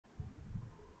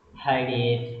Hi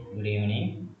dears, good evening.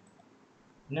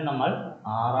 ഇന്ന് നമ്മൾ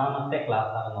ആറാമത്തെ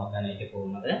ക്ലാസ് ആണ് നോക്കാനായിട്ട്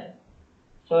പോകുന്നത്.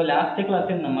 സോ ലാസ്റ്റ്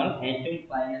ക്ലാസ്സിൽ നമ്മൾ ഏറ്റവും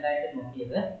ഫൈനലായിട്ട്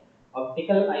നോക്കിയത്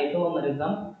optical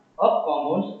isomerism of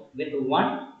compounds with one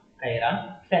chiral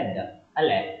centre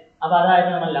അല്ലേ? അപ്പോൾ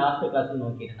അതായിരുന്നു നമ്മൾ ലാസ്റ്റ് ക്ലാസ്സിൽ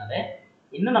നോക്കിയിരുന്നത്.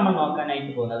 ഇന്ന് നമ്മൾ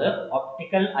നോക്കാനായിട്ട് പോകുന്നത്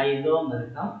optical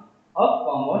isomerism of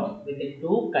compounds with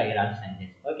to chiral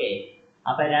centres. Okay,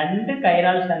 അപ്പോൾ രണ്ട്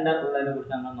കൈറൽ സെന്റർ ഉള്ളതിനെ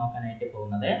കുറിച്ച് നമ്മൾ നോക്കാനായിട്ട്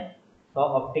പോകുന്നത്. So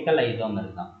optical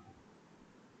isomerism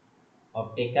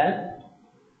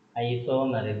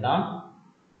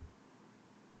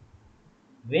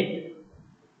with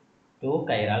two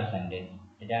chiral centers.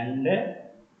 രണ്ട്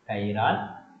chiral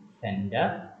center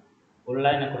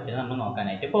ഉള്ളതിനെ കുറിച്ച് നമ്മൾ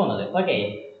നോക്കാനായിട്ട് പോകുന്നത്. ഓക്കെ,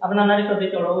 അപ്പോൾ നന്നായി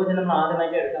ശ്രദ്ധിച്ചോളൂ. ഇത് നമ്മൾ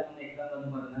ആദ്യമായിട്ട് എടുക്കാൻ പോകുന്ന എക്സാമ്പിൾ എന്ന്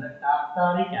പറയുന്നത്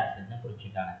ടാർട്ടാറിക് ആസിഡിനെ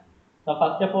കുറിച്ചിട്ടാണ്. സോ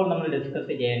ഫസ്റ്റ് ഓഫ് ഓൾ നമ്മൾ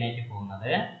ഡിസ്കസ് ചെയ്യാനായിട്ട്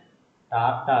പോകുന്നത്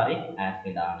ടാർട്ടാറിക്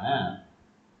ആസിഡ് ആണ്.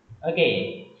 ഓക്കെ,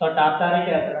 സോ ടാർട്ടാറിക്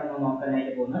ആസിഡ് നമ്മൾ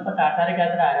നോക്കാനായിട്ട് പോകുന്നത്. സോ ടാർട്ടാറിക്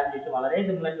ആസിഡ് ആരാന്ന് ചോദിച്ചാൽ വളരെ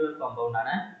സിമിലർ ആയിട്ടുള്ള ഒരു കോമ്പൗണ്ട്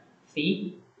ആണ് C2.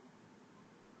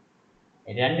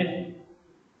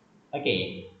 ഓക്കെ,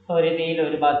 സോ ഒരു ഇതിൽ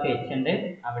ഒരു ഭാഗത്ത് H ഉണ്ട്,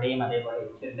 അവിടെയും അതേപോലെ H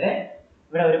ഉണ്ട്.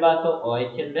 ഇവിടെ ഒരു ഭാഗത്ത്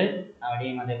OH ഉണ്ട്,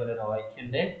 അവിടെയും അതേപോലെ ഒരു OH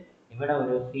ഉണ്ട്. ഇവിടെ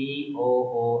ഒരു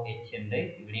COOH ഉണ്ട്,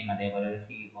 ഇവിടെയും അതേപോലെ ഒരു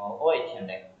COOH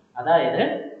ഉണ്ട്. അതായത്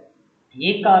ഈ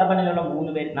കാർബണിലുള്ള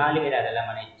നാല് പേര് ആരെല്ലാം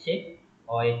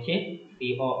HOH,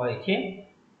 COOH,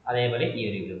 അതേപോലെ ഈ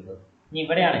ഒരു ഗ്രൂപ്പ്. ഇനി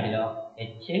ഇവിടെയാണെങ്കിലോ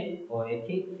HOH,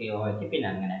 COH, പിന്നെ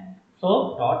അങ്ങനെ. സോ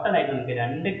ടോട്ടൽ ആയിട്ട് നമുക്ക്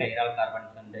രണ്ട് കൈറാൾ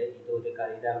കാർബൺസ് ഉണ്ട്. ഇത് ഒരു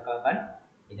കൈറാൾ കാർബൺ,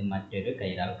 ഇത് മറ്റൊരു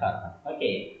കൈറാൾ കാർബൺ. ഓക്കെ,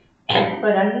 ഇപ്പൊ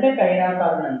രണ്ട് കൈറാൾ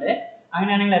കാർബൺ ഉണ്ട്.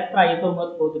 അങ്ങനെയാണെങ്കിൽ എത്ര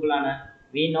ഐസോമേഴ്സ് പോസിബിൾ ആണ്?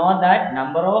 We know that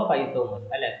number of isomers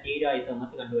അല്ലെ, stereo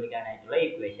isomers കണ്ടുപിടിക്കാനായിട്ടുള്ള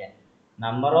equation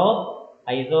number of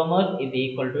isomers is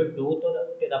equal to 2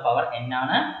 to the power n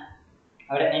ആണ്.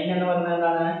 അവിടെ n എന്ന് പറയുന്നത്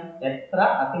എന്താണ്? എത്ര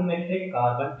അസിമെട്രിക്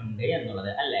കാർബൺ ഉണ്ട് എന്നുള്ളത്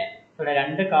അല്ലേ. ഇവിടെ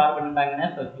രണ്ട് കാർബൺ ഉണ്ട്. അങ്ങനെ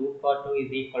so 2 for 2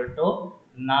 is equal to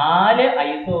 4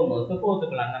 isomers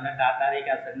possible ആണ്. നമ്മുടെ ടാർട്ടാറിക്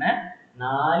ആസിഡിന്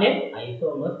 4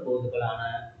 ഐസോമേഴ്സ് പോസിബിൾ ആണ്.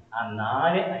 ആ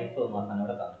 4 ഐസോമേഴ്സ് ആണ്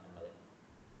ഇവിടെ തന്നിട്ടുള്ളത്.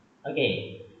 ഓക്കെ,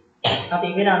 അപ്പൊ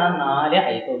ഇവരാണ് 4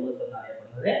 ഐസോമേഴ്സ് എന്ന്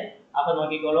അറിയപ്പെടുന്നത്. അപ്പൊ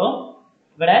നോക്കിക്കോളൂ,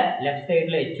 ഇവിടെ ലെഫ്റ്റ്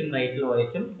സൈഡിൽ എച്ചും റൈറ്റിൽ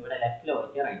OHും, ഇവിടെ ലെഫ്റ്റിൽ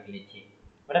OH റൈറ്റിൽ H,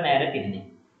 ഇവിടെ നേരെ തിരിഞ്ഞ്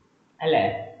അല്ലേ.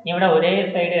 ഇവിടെ ഒരേ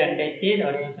സൈഡ് 2H,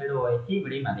 ഒരേ സൈഡ് OH,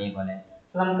 ഇവിടെയും അതേപോലെ.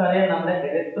 സോ നമുക്കറിയാം നമ്മുടെ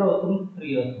എലക്ട്രോസും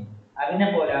ട്രിയോസും അതിനെ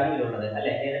പോലെയാണ് ഇവരുള്ളത്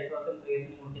അല്ലെ. എലക്ട്രോസും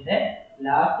ട്രിയോസും കുറിച്ചിട്ട്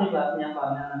ലാസ്റ്റ് ക്ലാസ് ഞാൻ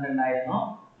പറഞ്ഞു തന്നിട്ടുണ്ടായിരുന്നു.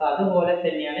 സോ അതുപോലെ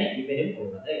തന്നെയാണ് ഇവരും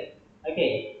ഉള്ളത്. ഓക്കെ,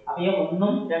 അപ്പൊ ഈ 1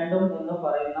 ഉം 2 ഉം എന്ന്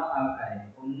പറയുന്ന ആൾക്കാര്,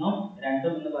 1 ഉം 2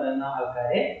 ഉം എന്ന് പറയുന്ന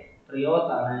ആൾക്കാര്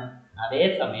ട്രിയോസ് ആണ്.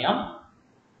 അതേസമയം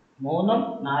 3 ഉം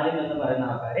 4 ഉം എന്ന് പറയുന്ന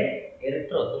ആൾക്കാര്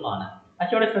എലക്ട്രോസും ആണ്.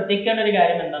 പക്ഷെ ഇവിടെ ശ്രദ്ധിക്കേണ്ട ഒരു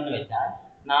കാര്യം എന്താണെന്ന് വെച്ചാൽ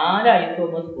 4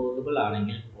 ഐസോമേഴ്സ് പോസിബിൾ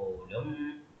ആണെങ്കിൽ പോലും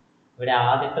ഇവിടെ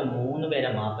ആദ്യത്തെ 3 പേരെ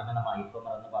മാത്രമേ നമ്മൾ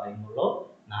ഐസോമർ എന്ന് പറയുന്നുള്ളൂ.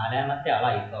 നാലാമത്തെ ആൾ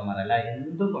ഐസോമർ അല്ല.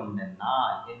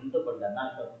 എന്തുകൊണ്ടെന്നാൽ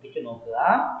ശ്രദ്ധിച്ചു നോക്കുക,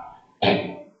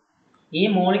 ഈ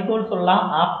മോളിക്യൂൾസ് ഉള്ള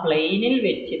ആ പ്ലെയിനിൽ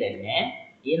വെച്ച് തന്നെ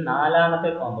ഈ നാലാമത്തെ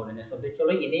കോമ്പൗണ്ടിനെ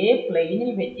ശ്രദ്ധിച്ചോളൂ. ഇതേ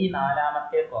പ്ലെയിനിൽ വെച്ച് ഈ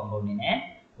നാലാമത്തെ കോമ്പൗണ്ടിനെ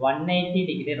 180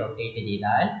 ഡിഗ്രി റൊട്ടേറ്റ്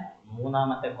ചെയ്താൽ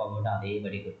മൂന്നാമത്തെ കോമ്പൗണ്ട്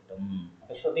അതേപടി കിട്ടും.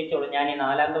 അപ്പൊ ശ്രദ്ധിച്ചോളൂ, ഞാൻ ഈ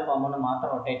നാലാമത്തെ കോമ്പൗണ്ട് മാത്രം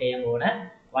റൊട്ടേറ്റ് ചെയ്യാൻ പോകുന്നത്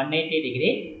 180 ഡിഗ്രി.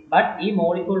 ബട്ട് ഈ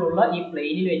മോളിക്യൂൾ ഉള്ള ഈ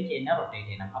പ്ലെയിനിൽ വെച്ച് തന്നെ റൊട്ടേറ്റ്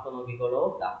ചെയ്യണം. അപ്പൊ നോക്കിക്കോളൂ,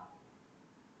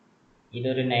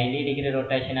 ഇതൊരു 90 ഡിഗ്രി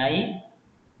റൊട്ടേഷൻ ആയി,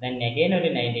 ദെൻ അഗൈൻ ഒരു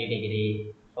 90 ഡിഗ്രി.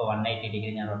 സോ 180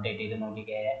 ഡിഗ്രി ഞാൻ റൊട്ടേറ്റ് ചെയ്ത്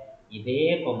നോക്കിക്കേ, ഇതേ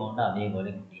കോമ്പൗണ്ട് അതേപോലെ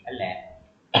കിട്ടി അല്ലേ.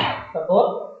 അപ്പോൾ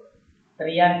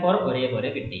 3 and 4 ഒരേപോലെ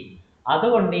കിട്ടി.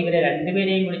 അതുകൊണ്ട് ഇവരെ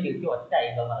രണ്ടുപേരെയും കൂടി തിരിച്ച് ഒറ്റ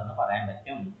ഐസോമർ എന്ന് പറയാൻ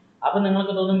പറ്റും. അപ്പൊ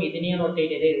നിങ്ങൾക്ക് തോന്നും ഇതിനെയും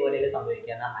റൊട്ടേറ്റ് ചെയ്ത് ഇതുപോലെ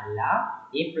സംഭവിക്കുന്ന അല്ല,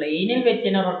 ഈ പ്ലെയിനിൽ വെച്ച്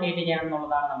തന്നെ റൊട്ടേറ്റ് ചെയ്യണം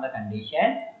എന്നുള്ളതാണ് നമ്മുടെ കണ്ടീഷൻ.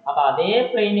 അപ്പൊ അതേ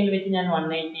പ്ലെയിനിൽ വെച്ച് ഞാൻ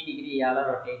 180 ഡിഗ്രി ഇയാളെ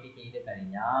റൊട്ടേറ്റ് ചെയ്ത്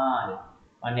കഴിഞ്ഞാൽ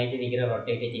 180 ഡിഗ്രി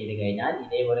റൊട്ടേറ്റ് ചെയ്ത് കഴിഞ്ഞാൽ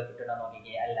ഇതേപോലെ കിട്ടണം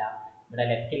നോക്കിക്കേ. അല്ല, ഇവിടെ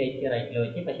ലെഫ്റ്റിൽ H റൈറ്റിൽ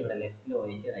OH, പക്ഷെ ഇവിടെ ലെഫ്റ്റിൽ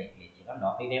OH റൈറ്റിൽ H കണ്ടോ.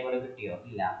 ഇതേപോലെ കിട്ടിയോ?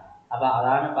 ഇല്ല. അപ്പൊ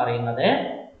അതാണ് പറയുന്നത്.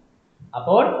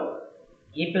 അപ്പോൾ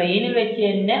ഈ പ്ലെയിനിൽ വെച്ച്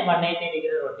തന്നെ 180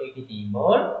 ഡിഗ്രി റൊട്ടേറ്റ്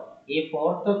ചെയ്യുമ്പോൾ ഈ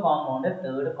fourth compound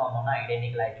third compound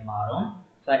identical ആയിട്ട് മാറും.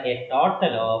 So A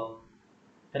total of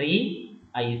 3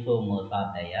 isomers are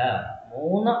there.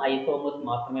 3 isomers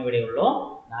മാത്രമേ ഇവിടെ ഉള്ളൂ,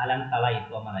 നാലാമത്തെ ആൾ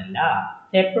ഐസോമർ അല്ല.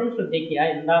 എപ്പോഴും ശ്രദ്ധിക്കുക,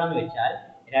 എന്താണെന്ന് വെച്ചാൽ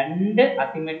 2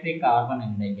 അസിമെട്രിക് കാർബൺ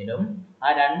ഉണ്ടെങ്കിലും ആ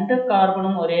 2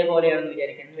 കാർബണും ഒരേപോലെയാണെന്ന്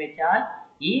വിചാരിക്കുന്നത് വെച്ചാൽ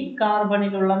ഈ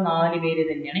കാർബണിലുള്ള 4 പേര്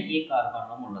തന്നെയാണ് ഈ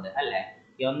കാർബണിലും ഉള്ളത് അല്ലെ.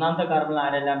 ഈ ഒന്നാമത്തെ കാർബണിൽ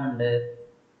ആരെല്ലാം ഉണ്ട്?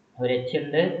 ഒരു H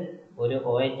ഉണ്ട്, ഒരു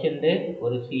OH ഉണ്ട്,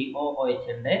 ഒരു COOH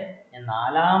ഉണ്ട്.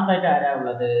 നാലാമതായിട്ട് ആരാ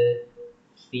ഉള്ളത്?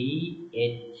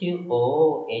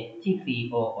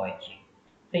 CHOH.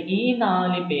 ഈ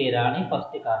 4 പേരാണ്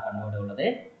ഫസ്റ്റ് കാർബണിലൂടെ ഉള്ളത്.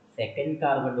 സെക്കൻഡ്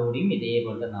കാർബണിലൂടെയും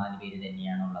ഇതേപോലത്തെ 4 പേര്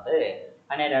തന്നെയാണ് ഉള്ളത്.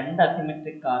 അങ്ങനെ 2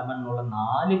 അസിമെട്രിക് കാർബണിലുള്ള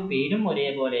 4 പേരും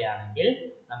ഒരേപോലെയാണെങ്കിൽ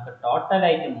നമുക്ക്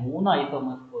ടോട്ടലായിട്ട് 3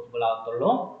 ഐസോമേഴ്സ് പോസിബിൾ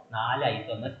ആകത്തുള്ളൂ, 4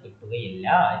 ഐസോമേഴ്സ് കിട്ടുകയില്ല.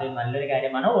 ഇത് നല്ലൊരു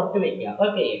കാര്യമാണ്, ഓർത്തു വെക്കുക.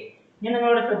 ഓക്കെ, ഇനി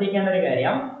നിങ്ങളോട് ശ്രദ്ധിക്കേണ്ട ഒരു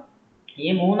കാര്യം, ഈ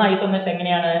 3 ഐസോമേഴ്സ്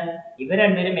എങ്ങനെയാണ്? ഇവർ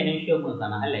രണ്ടുപേരും എനൻഷ്യോമേഴ്സ്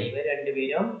ആണ് അല്ലെ? ഇവർ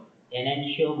രണ്ടുപേരും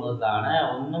എനൻഷ്യോമേഴ്സ് ആണ്,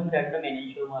 1ഉം 2ഉം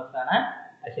എനൻഷ്യോമേഴ്സ് ആണ്.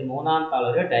 പക്ഷെ മൂന്നാമത്തെ ആൾ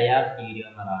ഒരു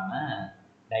ഡയാസ്റ്റീരിയോമർ ആണ്.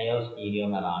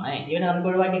 ഇവനെ നമുക്ക്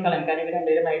ഒഴിവാക്കി കളയാം, കാരണം ഇവർ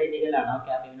രണ്ടുപേരും ഐഡന്റിക്കൽ ആണ്.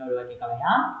 ഓക്കെ, അപ്പൊ ഇവനെ ഒഴിവാക്കി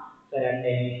കളയാം. സോ 2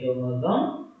 എനൻഷ്യോമേഴ്സും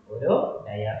ഒരു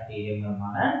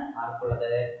ഡയാസ്റ്റീരിയോമറുമാണ്.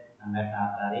 ആർക്കുള്ളത്? നമ്മുടെ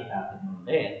ടാർട്ടാറിക്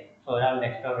ആസിഡിനുണ്ട്. സോ ഒരാൾ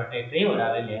ഡെക്സ്ട്രോ റൊട്ടേറ്ററി,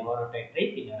 ഒരാൾ ലേവോ റൊട്ടേറ്ററി,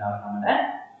 പിന്നെ ഒരാൾ നമ്മുടെ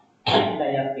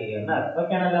ഡയാസ്റ്റീരിയോമർ.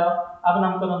 ഓക്കെ ആണല്ലോ. അപ്പൊ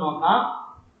നമുക്കൊന്ന് നോക്കാം.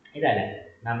 ഇതല്ലേ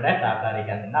നമ്മുടെ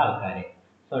ടാർട്ടാറിക് ആസിഡിന്റെ ആൾക്കാര്.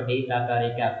 So D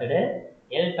tartaric acid,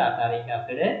 L tartaric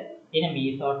acid, പിന്നെ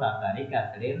മീസോ ടാർട്ടാറിക്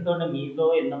ആസിഡ്. എന്തുകൊണ്ട് മീസോ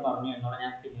എന്ന് പറഞ്ഞു എന്നുള്ളത്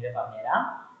ഞാൻ പിന്നീട് പറഞ്ഞുതരാം.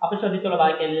 അപ്പൊ ശ്രദ്ധിച്ചോളൂ,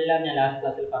 ബാക്കി എല്ലാം ഞാൻ ലാസ്റ്റ്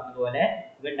ക്ലാസ്സിൽ പറഞ്ഞതുപോലെ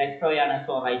ഇവ ഡെക്സ്ട്രോയാണ്.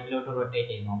 സോ റൈറ്റിലോട്ട് റൊട്ടേറ്റ്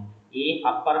ചെയ്യുന്നു. ഈ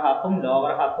അപ്പർ ഹാഫും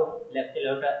ലോവർ ഹാഫും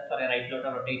റൈറ്റിലോട്ട്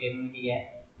റൊട്ടേറ്റ് ചെയ്യുന്നു.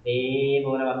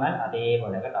 ഇതേപോലെ വന്നാൽ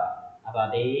അതേപോലെ കേട്ടോ. അപ്പൊ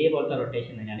അതേപോലത്തെ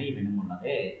റൊട്ടേഷൻ തന്നെയാണ് ഇവനും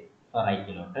ഉള്ളത്. സോ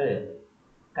റൈറ്റിലോട്ട്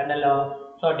കണ്ടല്ലോ.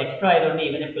 സോ ഡെക്സ്ട്രോ ആയതുകൊണ്ട്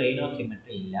ഇവന് പ്ലെയിൻ ഓഫ്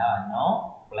സിമെട്രി ഇല്ല. No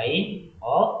plain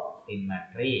of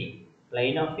symmetry.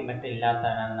 Plain of symmetry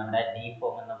ഇല്ലാത്തതാണ് നമ്മുടെ ഡി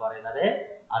ഫോം എന്ന് പറയുന്നത്.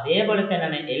 അതേപോലെ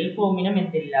തന്നെയാണ് എൽ ഫോമിനും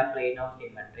എന്തില്ല? പ്ലെയിൻ ഓഫ്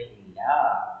സിമെട്രി ഇല്ല.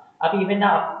 അപ്പൊ ഇവന്റെ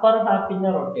അപ്പർ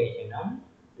ഹാഫിന്റെ റൊട്ടേഷനും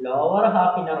ലോവർ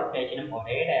ഹാഫിന്റെ റൊട്ടേഷനും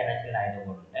ഒരേ ഡയറക്ഷനിൽ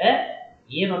ആയതുകൊണ്ട്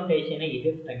ഈ റൊട്ടേഷന് ഇത്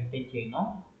സ്ട്രെങ്തൻ ചെയ്യുന്നു,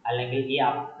 അല്ലെങ്കിൽ ഈ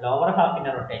ലോവർ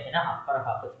ഹാഫിന്റെ റൊട്ടേഷന് അപ്പർ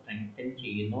ഹാഫ് സ്ട്രെങ്തൻ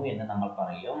ചെയ്യുന്നു എന്ന് നമ്മൾ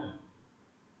പറയും.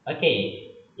 ഓക്കെ,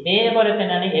 ഇതേപോലെ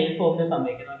തന്നെയാണ് എൽ ഫോമിൽ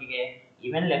സംഭവിക്കുന്നത്. നോക്കിക്കേ,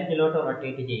 ഇവൻ ലെഫ്റ്റിലോട്ട്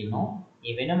റൊട്ടേറ്റ് ചെയ്യുന്നു,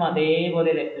 ഇവനും അതേപോലെ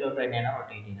ലെഫ്റ്റിലോട്ട് തന്നെയാണ്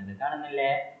റൊട്ടേറ്റ് ചെയ്യുന്നത്.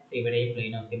 കാണുന്നില്ലേ? ഇവിടെ ഈ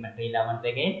plain of symmetry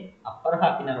ഇല്ലാമത്തേക്ക് upper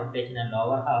ഹാഫിന്റെ റൊട്ടേഷന്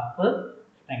lower half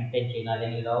strengthen ചെയ്യുന്നു,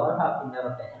 അല്ലെങ്കിൽ ലോവർ ഹാഫിന്റെ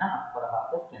റൊട്ടേഷന് അപ്പർ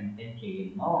ഹാഫ് സ്ട്രെങ്തൻ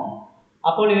ചെയ്യുന്നു.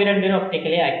 അപ്പോൾ ഇവ രണ്ടും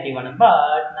ഒപ്റ്റിക്കലി ആക്റ്റീവ് ആണ്.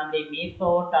 ബട്ട് നമ്മുടെ ഈ മീസോ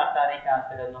ടാർട്ടാറിക്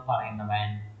ആസിഡ് എന്ന് പറയുന്നവൻ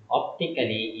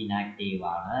ഒപ്റ്റിക്കലി ഇനാക്റ്റീവ്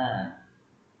ആണ്.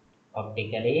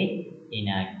 Optically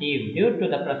inactive due to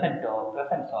the presence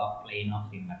of plane of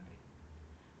symmetry.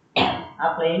 ആ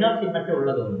പ്ലെയിൻ ഓഫ് സിമെട്രി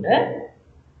ഉള്ളതുകൊണ്ട്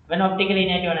ഇവൻ ഒപ്റ്റിക്കലി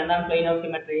ഇനാക്റ്റീവ് ആണ്. എന്താണ് പ്ലെയിൻ ഓഫ്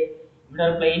സിമെട്രി? ഇവിടെ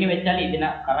ഒരു പ്ലെയിൻ വെച്ചാൽ ഇതിന്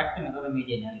കറക്റ്റ് മിറർ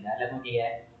ഇമേജ് തന്നെയാണ്. അല്ല നോക്കിയേ,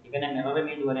 ഇവനെ മിറർ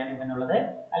ഇമേജ് പോലെയാണ് ഇവനുള്ളത്,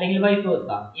 അല്ലെങ്കിൽ വൈസ്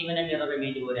വേഴ്സ, ഇവനെ മിറർ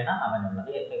ഇമേജ് പോലെയാണ്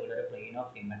അവനുള്ളത്. അപ്പോൾ ഇവിടെ ഒരു പ്ലെയിൻ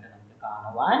ഓഫ് സിമെട്രി നമുക്ക്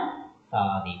കാണുവാൻ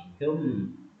സാധിക്കും.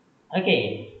 ഓക്കെ,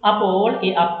 അപ്പോൾ ഈ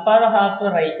അപ്പർ ഹാഫ്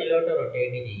റൈറ്റിലോട്ട്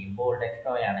റൊട്ടേറ്റ് ചെയ്യുമ്പോൾ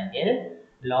ഡെക്സ്ട്രോ ആണെങ്കിൽ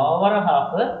ലോവർ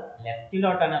ഹാഫ്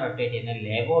ലെഫ്റ്റിലോട്ടാണ് റൊട്ടേറ്റ് ചെയ്യുന്നത്,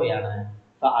 ലേവോയാണ്.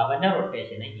 സോ അവന്റെ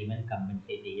റൊട്ടേഷനെ ഇവൻ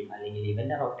കമ്പൻസേറ്റ് ചെയ്യും, അല്ലെങ്കിൽ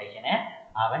ഇവന്റെ റൊട്ടേഷനെ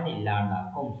അവൻ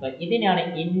ഇല്ലാണ്ടാക്കും. സോ ഇതിനാണ്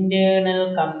ഇന്റേണൽ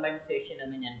കമ്പൻസേഷൻ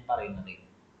എന്ന് ഞാൻ പറയുന്നത്.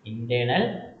 ഇന്റേണൽ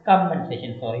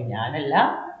കമ്പൻസേഷൻ, സോറി ഞാനല്ല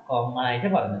കോമൺ ആയിട്ട്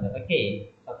പറഞ്ഞത്. Okay,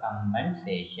 so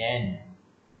compensation.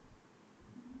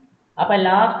 അപ്പൊ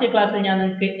ലാസ്റ്റ് ക്ലാസ്സിൽ ഞാൻ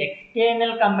നിങ്ങൾക്ക്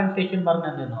എക്സ്റ്റേണൽ കമ്പൻസേഷൻ പറഞ്ഞു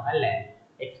തന്നിരുന്നു അല്ലേ?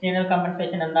 എക്സ്റ്റേണൽ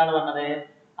കമ്പൻസേഷൻ എന്താണ് പറഞ്ഞത്?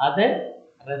 അത്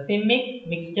റെസിമിക്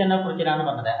മിക്സ്ചറിനെ കുറിച്ചിട്ടാണ്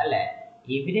പറഞ്ഞത് അല്ലേ?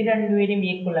 ഇവര് രണ്ടുപേരും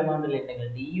ഈക്വൽ എമൗണ്ടിൽ ഉണ്ടെങ്കിൽ,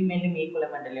 ഡിയും എല്ലും ഈക്വൽ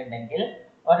എമൗണ്ടിൽ ഉണ്ടെങ്കിൽ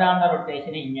ഒരാളുടെ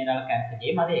റൊട്ടേഷനെ ഇങ്ങനൊരാൾ ക്യാൻസൽ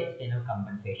ചെയ്യും, അത് എക്സ്റ്റേണൽ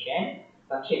കമ്പൻസേഷൻ.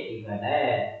 പക്ഷെ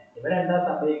ഇവിടെ എന്താ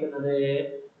സംഭവിക്കുന്നത്?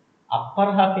 Upper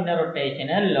ഹാഫിന്റെ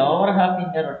റൊട്ടേഷന് lower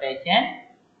ഹാഫിന്റെ rotation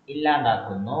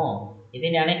ഇല്ലാണ്ടാക്കുന്നു.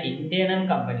 ഇതിനാണ് ഇന്റേണൽ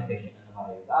കമ്പൻസേഷൻ എന്ന്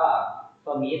പറയുക.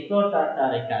 So meso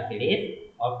tartaric acid is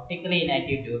optically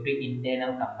inactive due to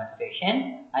internal compensation.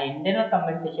 ആ ഇന്റേണൽ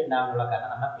കമ്പൻസേഷൻ ഉണ്ടാകാനുള്ള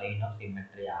കാരണം നമ്മുടെ പ്ലെയിൻ ഓഫ്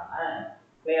സിമെട്രി ആണ്.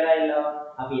 ക്ലിയർ ആയല്ലോ?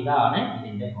 അപ്പൊ ഇതാണ്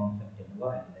ഇതിന്റെ കോൺസെപ്റ്റ് എന്ന്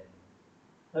പറയുന്നത്.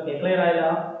 ഓക്കെ, ക്ലിയർ ആയല്ലോ?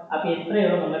 അപ്പൊ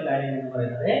ഇത്രയുള്ള നമ്മുടെ കാര്യം എന്ന്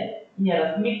പറയുന്നത്. ഇനി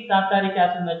റെസ്മിക് ടാർട്ടാറിക്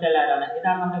ആസിഡ് എന്ന് വെച്ചാൽ ആരാണ്?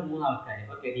 ഇതാണ് നമ്മുടെ 3 ആൾക്കാർ.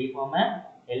 Okay, D form,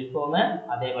 L form,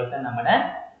 അതേപോലെ തന്നെ നമ്മുടെ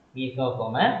മീസോ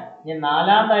ഫോം. ഇനി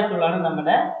നാലാമതായിട്ടുള്ളതാണ്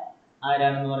നമ്മുടെ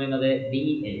ആരാണെന്ന് പറയുന്നത്? ഡി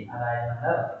എൽ, അതായത്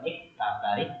നമ്മുടെ റെസ്മിക്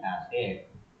tartaric acid.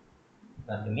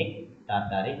 റെസ്മിക്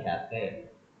tartaric acid.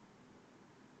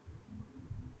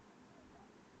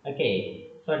 Okay,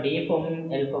 so D ഫോമും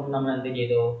എൽ ഫോമും നമ്മൾ എന്ത്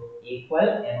ചെയ്തു? ഈക്വൽ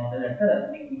എമൗണ്ടിൽ എടുത്ത്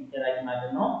റെസിമിക് മിക്സ്ചർ ആക്കി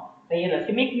മാറ്റുന്നു. ഈ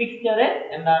റെസിമിക് മിക്സ്ചർ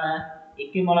എന്താണ്?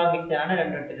 ഇക്വിമോളാർ മിക്സ്ചർ ആണ്,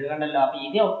 രണ്ടെടുത്തിട്ട് കണ്ടല്ലോ. അപ്പൊ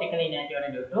ഇത് ഒപ്റ്റിക്കലി ഇനാക്റ്റീവ് ആണ്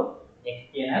ഡ്യൂ ടു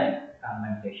എക്സ്റ്റേണൽ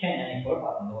കമ്പൻസേഷൻ. ഞാൻ ഇപ്പോൾ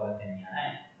പറഞ്ഞതുപോലെ തന്നെയാണ്.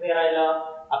 ക്ലിയർ ആയല്ലോ?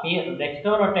 അപ്പൊ ഈ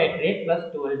ഡെക്സ്ട്രോ റൊട്ടേറ്ററി പ്ലസ്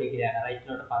 12 ഡിഗ്രി ആണ്.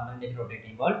 റൈറ്റിലോട്ട് 12 ഡിഗ്രി റൊട്ടേറ്റ്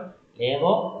ചെയ്യുമ്പോൾ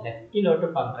ലേവോ ലെഫ്റ്റിലോട്ട്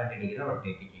 12 ഡിഗ്രി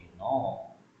റൊട്ടേറ്റ് ചെയ്യുന്നു.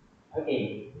 ഓക്കെ,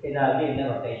 ഇതാണ് ഇതിന്റെ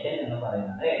റൊട്ടേഷൻ എന്ന്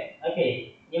പറയുന്നത്. ഓക്കെ,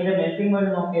 ഇവിടെ മെൽറ്റിംഗ്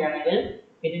പോയിന്റ് നോക്കുകയാണെങ്കിൽ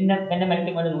ഇതിന്റെ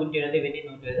മെൽറ്റിംഗ് പോയിന്റ് 170, ഇവന്റെ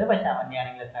 170, പക്ഷെ അവന്റെ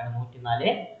ആണെങ്കിൽ എത്രയാണ്? 104.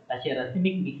 പക്ഷേ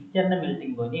racemic മിക്സ്ചറിന്റെ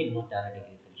melting point 206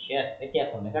 degree Celsius.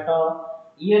 വ്യത്യാസമുണ്ട് കേട്ടോ.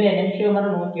 ഈ ഒരു എനൻഷ്യോമർ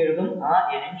 170, ആ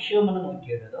എനൻഷ്യോമർ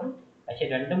 170, പക്ഷെ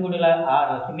രണ്ടും കൂടിയുള്ള ആ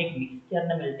racemic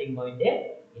മിക്സ്ചറിന്റെ melting point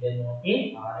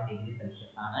 206 degree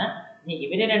Celsius ആണ്. ഇനി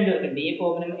ഇവര് രണ്ടുപേർക്കും ഡി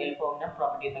ഫോമിനും എൽ ഫോമിനും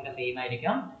പ്രോപ്പർട്ടീസ് ഒക്കെ സെയിം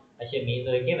ആയിരിക്കും, പക്ഷെ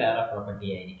മീസോയ്ക്ക് വേറെ പ്രോപ്പർട്ടി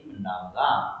ആയിരിക്കും ഉണ്ടാവുക.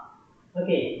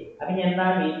 ഓക്കെ, അപ്പൊ ഇനി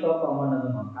എന്താണ് മീസോ കോമ്പൗണ്ട് എന്ന്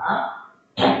നോക്കാം.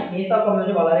 മീസോ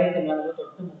കോമ്പൗണ്ട് വളരെ സിമ്പിൾ, നമ്മൾ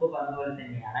തൊട്ട് മുമ്പ് പറഞ്ഞതുപോലെ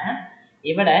തന്നെയാണ്.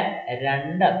 ഇവിടെ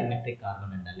രണ്ട് അസിമെട്രിക് കാർബൺ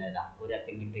ഉണ്ടല്ലോ, ഇതാ ഒരു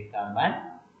അസിമെട്രിക് കാർബൺ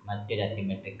മറ്റൊരു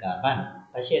അസിമെട്രിക് കാർബൺ.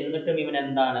 പക്ഷെ എന്നിട്ടും ഇവൻ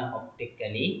എന്താണ്,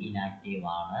 ഒപ്റ്റിക്കലി ഇനാക്റ്റീവ്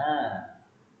ആണ്,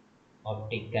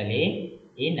 ഒപ്റ്റിക്കലി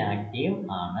ഇനാക്റ്റീവ്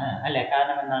ആണ് അല്ലെ.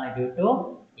 കാരണം എന്താണ്, ഡ്യൂ ടു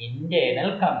ഇന്റേണൽ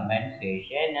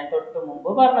കമ്പൻസേഷൻ, ഞാൻ തൊട്ട് മുമ്പ്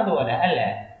പറഞ്ഞതുപോലെ അല്ലെ.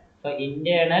 സോ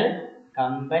ഇന്റേണൽ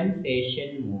കമ്പൻസേഷൻ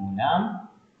മൂലം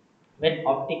ഇവൻ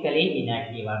ഒപ്റ്റിക്കലി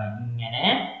ഇനാക്റ്റീവ് ആണ്. ഇങ്ങനെ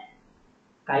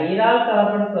കൈറാൽ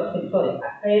കാർബൺ പ്രസന്റ്,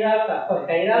 കൈറാൽ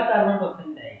കാർബൺ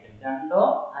പ്രസന്റ് ആയിട്ടും രണ്ടോ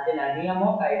അതിലധികമോ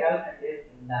കൈറാൽ സെന്റേഴ്സ്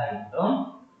ഉണ്ടായിട്ടും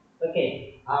ഓക്കെ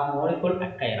ആ മോളിക്യൂൾ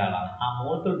അക്കൈറാളാണ്, ആ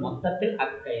മോളിക്യൂൾ മൊത്തത്തിൽ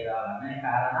അക്കൈറാളാണ്.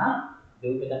 കാരണം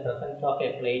due to the presence of a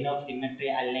plane of symmetry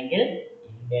അല്ലെങ്കിൽ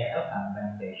internal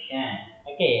compensation.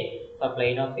 Okay, so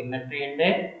plain of symmetry ഉണ്ട്,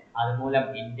 അതുമൂലം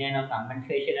ഇന്റേണൽ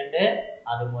കമ്പൻസേഷൻ ഉണ്ട്,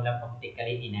 അതുമൂലം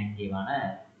ഒപ്റ്റിക്കലി ഇനാക്റ്റീവ് ആണ്.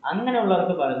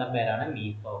 അങ്ങനെയുള്ളവർക്ക് പറയുന്ന പേരാണ്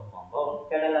മീസോ കോമ്പൗണ്ട്.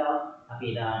 കേട്ടല്ലോ, അപ്പൊ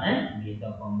ഇതാണ് മീസോ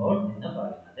കോമ്പൗണ്ട് എന്ന്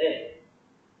പറയുന്നത്.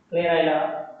 ക്ലിയർ ആയല്ലോ,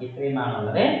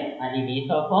 ഇത്രയുമാണുള്ളത്. ഈ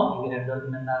മീസോ ഫോം ഇവർ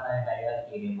രണ്ടുപേർക്കും എന്താണ്,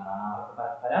 ഡയോസ്റ്റീരിയോമറാണ്, അവർക്ക്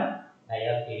പരസ്പരം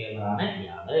ഡയോസ്റ്റീരിയോമറാണ്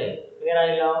ഇയാള്. ക്ലിയർ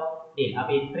ആയല്ലോ.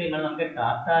 അപ്പൊ ഇത്രയുമാണ് നമുക്ക്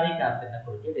ടാർട്ടാറിക് ആസിഡിനെ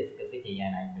കുറിച്ച് ഡിസ്കസ്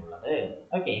ചെയ്യാനായിട്ടുള്ളത്.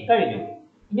 ഓക്കെ, കഴിഞ്ഞു.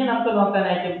 ഇനി നമുക്ക്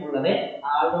നോക്കാനായിട്ടുള്ളത്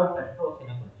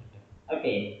ആൾഡോടെട്രോസിനെ കുറിച്ചിട്ട്.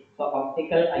 Okay, so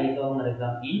optical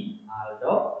isomerism in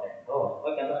ആൾഡോടെട്രോസ്.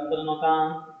 Okay, അപ്പൊ നമുക്ക് നോക്കാം.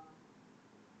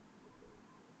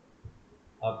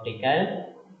 Optical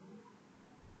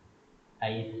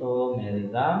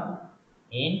isomerism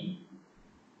in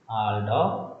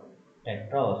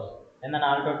ആൾഡോടെട്രോസ്. എന്താണ്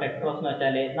ആൾഡോടെട്രോസ് എന്ന്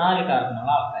വെച്ചാൽ 4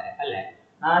 കാർബണുള്ള ആൾക്കാർ അല്ലെ,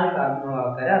 4 കാർബണുള്ള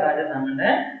ആൾക്കാർ, അതായത് നമ്മുടെ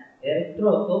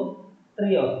എറിത്രോസും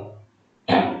ത്രിയോസും.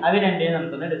 അവ രണ്ടിനും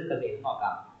നമുക്കൊന്ന് ഡിസ്കസ് ചെയ്ത്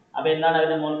നോക്കാം. അപ്പൊ എന്താണ്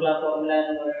അവരുടെ മോളിക്കുലർ ഫോർമുല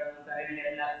എന്ന് പറയുന്നത്,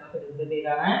 ഡിസ്കസ്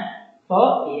ചെയ്താണ്. So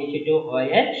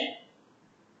CH2OH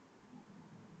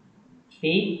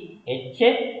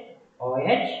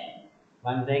CHOH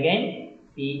once again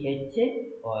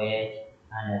CHOH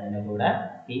and അതിന്റെ കൂടെ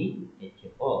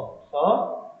CHO. സോ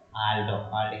ആൽഡോ,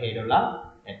 ആൽഡിഹൈഡ് ഉള്ള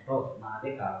ടെട്രോസ്, 4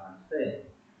 കാർബൺസ്.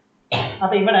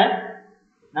 അപ്പൊ ഇവിടെ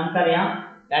നമുക്കറിയാം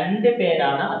 2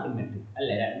 പേരാണ് അസിമെട്രിക്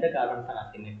അല്ലെ, 2 കാർബൺസ് ആണ്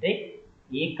അസിമെട്രിക്.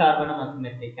 ഈ കാർബണും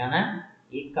അസിമെട്രിക് ആണ്,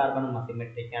 ഈ കാർബണും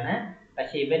അസിമെട്രിക് ആണ്.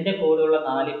 പക്ഷെ ഇവന്റെ കൂടെയുള്ള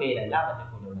 4 പേരല്ല അവന്റെ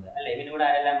കൂടെ ഉള്ളത് അല്ലെ. ഇവന്റെ കൂടെ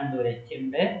ആരെല്ലാം ഉണ്ട്, ഒരു H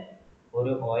ഉണ്ട്,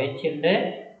 ഒരു OH ഉണ്ട്,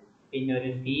 പിന്നെ ഒരു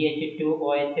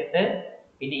CH2OH ഉണ്ട്,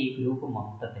 പിന്നെ ഈ ഗ്രൂപ്പ്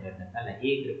മൊത്തത്തിലുണ്ട് അല്ലെ, ഈ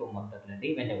ഗ്രൂപ്പ് മൊത്തത്തിലുണ്ട്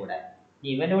ഇവന്റെ കൂടെ.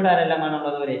 ഇവന്റെ കൂടെ ആരെല്ലാമാണ്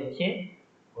ഉള്ളത്, ഒരു H,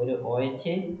 ഒരു OH,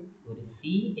 ഒരു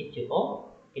CHO,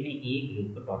 പിന്നെ ഈ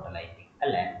ഗ്രൂപ്പ് ടോട്ടൽ ആയിട്ട്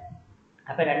അല്ലെ.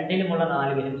 അപ്പൊ രണ്ടിലുമുള്ള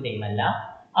 4 പേരും സെയിം അല്ല.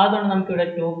 അതുകൊണ്ട് നമുക്ക് ഇവിടെ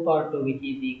 2/2 which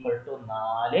is equal to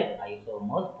 4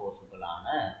 isomers possible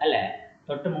ആണ് അല്ലെ.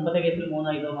 തൊട്ട് മുമ്പത്തെ കേസിൽ 3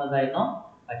 ഐസോമേഴ്സ് ആയിരുന്നു,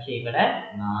 പക്ഷെ ഇവിടെ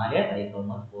 4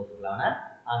 ഐസോമേഴ്സ് പോസിബിൾ ആണ്.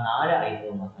 ആ 4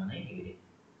 ഐസോമേഴ്സ് ആണ് ഇവര്,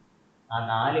 ആ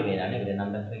 4 പേരാണ് ഇവര്,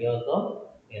 നമ്മുടെ ത്രിയോസും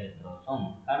എറിത്രോസും.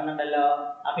 കാണുന്നുണ്ടല്ലോ,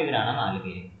 അപ്പൊ ഇവരാണ് 4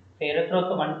 പേര്.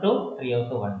 എറിത്രോസ് 1 2,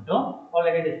 ത്രിയോസ് 1 2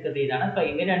 ഓൾറെഡി ഡിസ്കസ് ചെയ്താണ്. സോ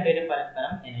ഇവർ രണ്ടുപേരും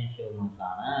പരസ്പരം എനൻഷ്യോമേഴ്സ്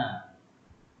ആണ്,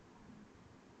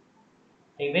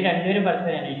 ഇവർ രണ്ടുപേരും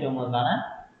പരസ്പരം എനൻഷ്യോമേഴ്സ് ആണ്,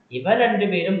 ഇവർ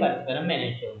രണ്ടുപേരും പരസ്പരം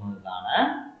എനൻഷ്യോമേഴ്സ് ആണ്.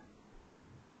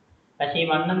 പക്ഷെ ഈ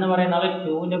 1 എന്ന് പറയുന്ന ആൾ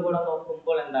 2ന്റെ കൂടെ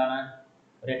നോക്കുമ്പോൾ എന്താണ്,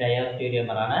 ഒരു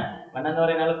ഡയോസ്റ്റീരിയോമർ ആണ്. 1 എന്ന്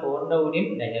പറയുന്ന ആൾ 4ന്റെ കൂടെയും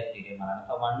ഡയോസ്റ്റീരിയോമർ ആണ്.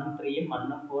 സോ 1 ഉം 3 ഉം 1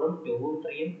 ഉം 4 ഉം 2 ഉം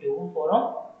 3 ഉം 2 ഉം 4 ഉം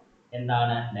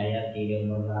എന്താണ്,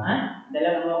 ഡയോസ്റ്റീരിയോമേഴ്സ് ആണ്.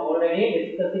 ഇതെല്ലാം നമ്മൾ ഓൾറെഡി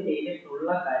ഡിസ്കസ് ചെയ്തിട്ടുള്ള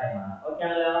കാര്യമാണ്. ഓക്കെ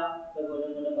ആണല്ലോ,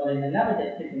 ഒന്നും പറയുന്നില്ല,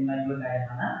 ജസ്റ്റ് സിമ്പിൾ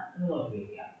കാര്യമാണ് എന്ന് നോക്കി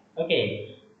വയ്ക്കുക. ഓക്കെ,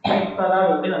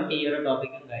 അതോടുകൂടി നമുക്ക് ഈ ഒരു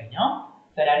ടോപ്പിക്കും കഴിഞ്ഞു.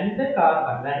 രണ്ട്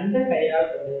കാർബൺ, 2 കൈരാൾ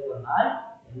സെന്റേഴ്സ് വന്നാൽ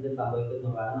എന്ത്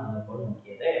സംഭവിക്കുന്നതാണ് നമ്മളിപ്പോൾ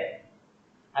നോക്കിയത്.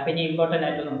 അപ്പൊ ഇനി ഇമ്പോർട്ടന്റ്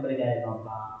ആയിട്ട് നമുക്കൊരു കാര്യം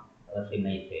നോക്കാം,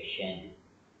 റെസിമൈസേഷൻ.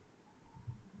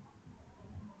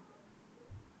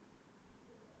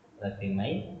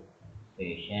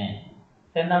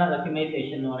 എന്താണ്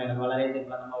റെസിമൈസേഷൻ എന്ന് പറയുന്നത്, വളരെ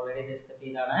സിമ്പിൾ, നമ്മൾ ഓൾറെഡി ഡിസ്കസ്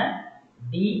ചെയ്താണ്.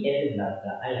 DL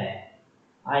ഉണ്ടാക്കുക അല്ലെ,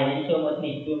 ആ എനൻഷ്യോമേഴ്സിനെ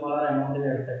ഇക്വിമോളർ എമൗണ്ടിൽ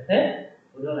എടുത്തിട്ട്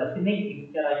ഒരു റെസിമിക്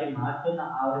മിക്സ്ചർ ആക്കി മാറ്റുന്ന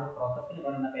ആ ഒരു പ്രോസസ്സിന്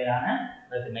പറയുന്ന പേരാണ്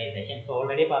റെസിമൈസേഷൻ. സോ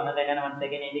ഓൾറെഡി പറഞ്ഞത് തന്നെയാണ്, വൺസ്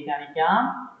അഗൈൻ എഴുതി കാണിക്കാം.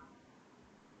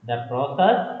 The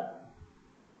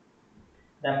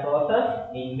process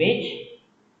in which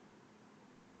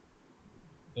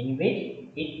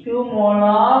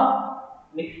equimolar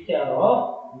mixture of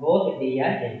both D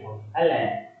and L forms അല്ലേ.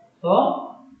 So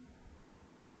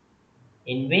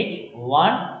in which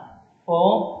one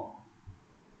form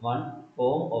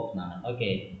of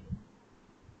okay,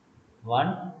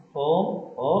 one form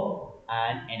of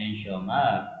an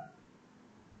enantiomer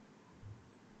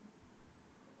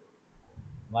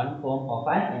one form of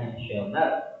an enantiomer,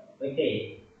 okay,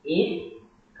 is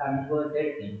converted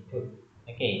into,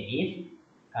 okay, is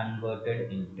converted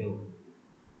into,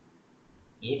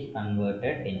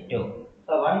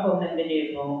 so one form എന്ത്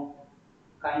ചെയ്യുന്നു,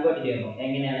 convert ചെയ്യുന്നു,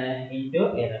 എങ്ങനെയാണ്, into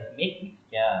a racemic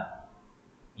mixture,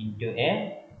 into a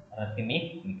racemic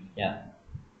mixture.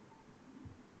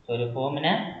 So ഒരു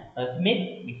ഫോമിനെ racemic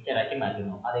mixture ആക്കി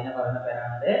മാറ്റുന്നു, അതിനെ പറയുന്ന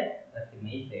പേരാണത്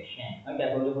റെസിമൈസേഷൻ. Okay,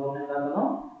 അപ്പോൾ ഒരു ഫോമിനെ എന്താക്കുന്നു,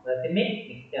 റെസിമിക്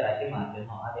മിക്സ്ചർ ആക്കി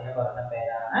മാറ്റുന്നു, അതിനെ പറയുന്ന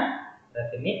പേരാണ്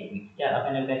റെസിമിക് മിക്സ്ചർ. അപ്പൊ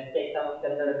ബെസ്റ്റ് എക്സാമ്പിൾസ്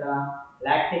എന്തെടുക്കാം,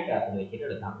 ലാക്റ്റിക് ആസിഡ് വെച്ചിട്ട്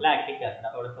എടുക്കാം. ലാക്റ്റിക് ആസിഡ്,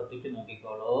 അപ്പോൾ ഇവിടെ ശ്രദ്ധിച്ച്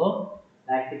നോക്കിക്കോളൂ.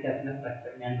 ലാക്റ്റിക് ആസിഡിന്റെ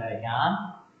സ്ട്രക്ചർ ഞാൻ വരയ്ക്കാം.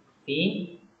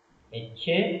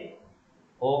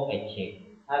 CHOH.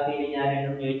 ആ ഫീലിംഗ്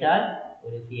ആരെങ്കിലും ചോദിച്ചാൽ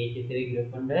ഒരു CH3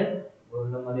 ഗ്രൂപ്പ് ഉണ്ട്,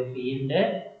 വീണ്ടും ഒരു C ഉണ്ട്,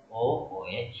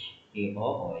 COOH.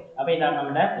 അപ്പൊ ഇതാണ്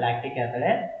നമ്മുടെ ലാക്റ്റിക്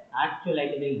ആസിഡ്. ആക്ച്വൽ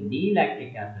ആയിട്ട് ഇത് ഡി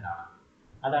ലാക്റ്റിക് ആസിഡ് ആണ്.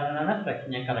 അതാണ് നമ്മുടെ സ്ട്രക്ചർ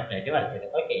ഞാൻ കറക്റ്റ് ആയിട്ട് വരച്ചത്.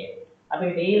 ഓക്കെ, അപ്പൊ ഈ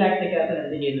ഡി ലാക്റ്റിക് ആസിഡ്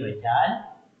എന്ത് ചെയ്യുന്നു വെച്ചാൽ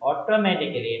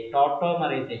ഓട്ടോമാറ്റിക്കലി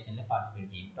ടോട്ടോമറൈസേഷനിൽ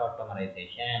പാർട്ടിസിപ്പേറ്റ് ചെയ്യും.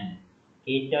 ടോട്ടോമറൈസേഷൻ,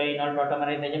 കീറ്റോയിനോൾ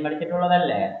ടോട്ടോമറൈസേഷൻ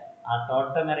പഠിച്ചിട്ടുള്ളതല്ലേ? ആ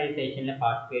ടോട്ടോമറൈസേഷനിൽ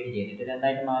പാർട്ടിസിപ്പേറ്റ് ചെയ്തിട്ട് ഇത്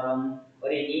എന്തായിട്ട് മാറും,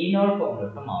 ഒരു ഈനോൾ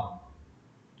ഫോമിലോട്ട് മാറും.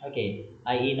 ഓക്കെ, ആ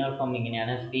ഈനോൾ ഫോം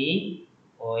ഇങ്ങനെയാണ്,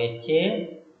 COH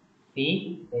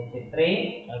CH3.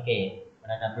 ഓക്കെ,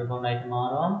 ഇവിടെ ഡബിൾ ബോണ്ട് ആയിട്ട്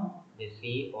മാറും, ഇത്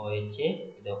COH,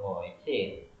 ഇത് OH.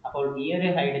 അപ്പോൾ ഈ ഒരു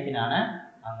ഹൈഡ്രജൻ ആണ്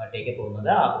അങ്ങോട്ടേക്ക് പോകുന്നത്,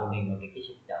 ആ ബോണ്ട് ഇങ്ങോട്ടേക്ക്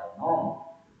ഷിഫ്റ്റ് ആവുന്നു,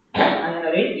 അങ്ങനെ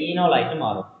ഒരു ഈനോൾ ആയിട്ട്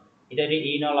മാറും. ഇതൊരു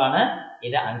ഈനോൾ ആണ്,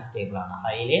 ഇത് അൺസ്റ്റേബിൾ ആണ്,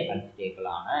 ഹൈലി അൺസ്റ്റേബിൾ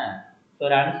ആണ്. സോ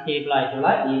ഒരു അൺസ്റ്റേബിൾ ആയിട്ടുള്ള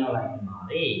ഈനോൾ ആയിട്ട്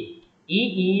മാറി. ഈ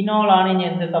ഈനോൾ ആണ് ഇനി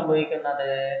എന്ത്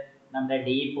സംഭവിക്കുന്നത്, നമ്മുടെ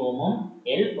ഡി ഫോമും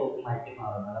എൽ ഫോമും ആയിട്ട്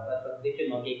മാറുന്നത്. അപ്പൊ ശ്രദ്ധിച്ച്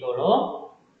നോക്കിക്കോളൂ,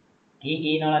 ഈ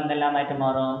ഈനോൾ എന്തെല്ലാമായിട്ട്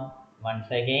മാറും,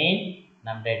 വൺസ് അഗൈൻ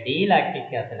നമ്മുടെ ഡി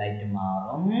ലാക്റ്റിക് ആസിഡ് ആയിട്ട്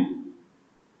മാറും,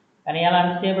 കാരണം ഇയാൾ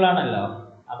അൺസ്റ്റേബിൾ ആണല്ലോ.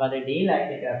 അപ്പൊ അത് ഡി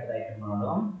ലാക്റ്റിക് ആസിഡ് ആയിട്ട്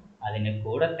മാറും, അതിന്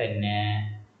കൂടെ തന്നെ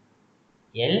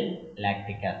എൽ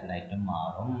ലാക്റ്റിക് ആസിഡ് ആയിട്ട്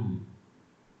മാറും,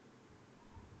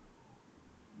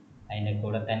 അതിന്റെ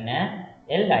കൂടെ തന്നെ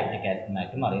എൽ ലാക്റ്റിക് ആസിഡ്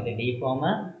ആയിട്ട് മാറും. ഇത് ഡി ഫോം,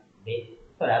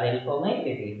 സോറി അത് എൽ ഫോം,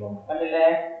 ഇത് ഡി ഫോം, കണ്ടില്ലേ?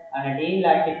 അങ്ങനെ ഡി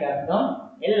ലാക്റ്റിക് ആസിഡും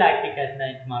എൽ ലാക്റ്റിക് ആസിഡ്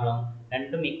ആയിട്ട് മാറും,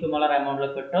 രണ്ടും ഇക്വമോളർ എമൗണ്ടിൽ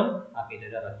കിട്ടും. അപ്പൊ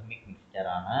ഇതൊരു റെസിമിക് മിക്സ്ചർ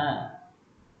ആണ്,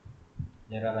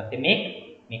 ഇതൊരു റെസിമിക്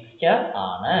മിക്സ്ചർ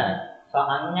ആണ്. സോ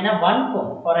അങ്ങനെ one form,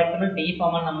 for example D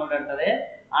form ആണ് നമ്മളുടെ എടുത്തത്,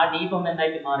 ആ ഡി ഫോം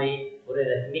എന്തായിട്ട് മാറി, ഒരു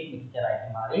റെസിമിക് മിക്സ്ചർ ആയിട്ട്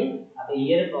മാറി. അപ്പൊ ഈ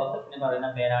ഒരു പ്രോസസ്സിന് പറയുന്ന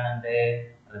പേരാണ് എന്ത്,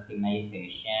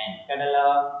 റെസിമൈസേഷൻ. കേട്ടല്ലോ?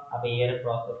 അപ്പൊ ഈ ഒരു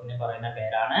പ്രോസസ്സിന് പറയുന്ന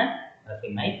പേരാണ്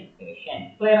റെസിമൈസേഷൻ.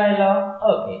 ക്ലിയർ ആയല്ലോ?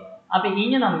 ഓക്കെ, അപ്പൊ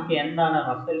ഇനി നമുക്ക് എന്താണ്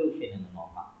റെസൊല്യൂഷൻ എന്ന്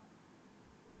നോക്കാം.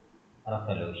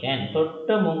 റെസൊല്യൂഷൻ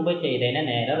തൊട്ട് മുമ്പ് ചെയ്തതിനെ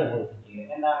നേരെ റിവേഴ്സ് ചെയ്യും.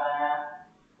 എന്താണ്,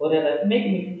 ഒരു റെസിമിക്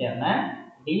മിക്സ്ചറിനെ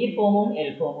ഡി ഫോമും എൽ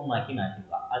ഫോമും ആക്കി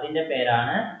മാറ്റുക, അതിന്റെ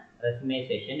പേരാണ്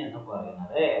റെസിമൈസേഷൻ എന്ന്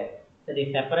പറയുന്നത്. The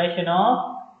separation of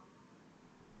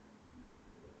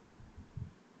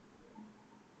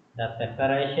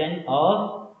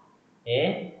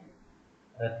a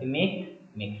racemic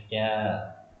mixture,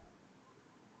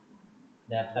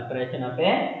 the separation of a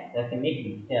racemic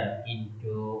mixture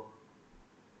into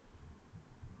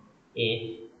its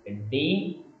D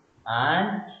and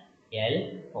L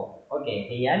form. Okay,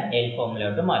 D and L form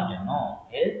ലോട്ട് മാറ്റുന്നു,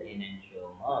 L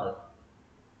enantiomers.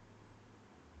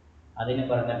 അതിന്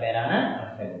പറയുന്ന പേരാണ്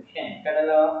റെസൊല്യൂഷൻ.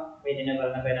 കേട്ടല്ലോ? ഇതിന്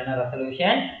പറയുന്ന പേരാണ്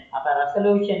റെസൊല്യൂഷൻ. അപ്പൊ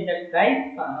റെസൊല്യൂഷന്റെ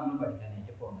ടൈപ്സ് ആണ് നമ്മൾ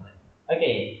പഠിക്കാനായിട്ട് പോകുന്നത്.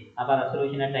 ഓക്കെ, അപ്പൊ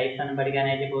റെസൊല്യൂഷന്റെ ടൈപ്സ് ആണ്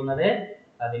പഠിക്കാനായിട്ട് പോകുന്നത്.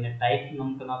 അതിന്റെ ടൈപ്സ്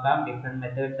നമുക്ക് നോക്കാം. ഡിഫറെന്റ്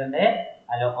മെത്തേഡ്സ് ഉണ്ട്.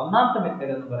 അതിൽ ഒന്നാമത്തെ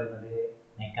മെത്തേഡ് എന്ന് പറയുന്നത്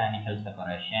mechanical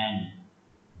separation.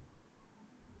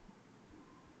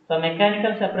 So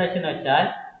mechanical separation വെച്ചാൽ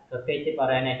പ്രത്യേകിച്ച്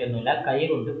പറയാനായിട്ടൊന്നുമില്ല, കൈ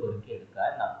കൊണ്ട് പെറുക്കിയെടുക്കുക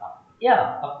എന്നർത്ഥം. യാ,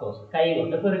 ഓഫ് കോഴ്സ്, കൈ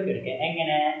കൊണ്ട് പെറുക്കിയെടുക്കുക.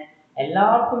 എങ്ങനെ?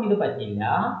 എല്ലാവർക്കും ഇത് പറ്റില്ല.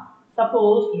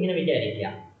 സപ്പോസ് ഇങ്ങനെ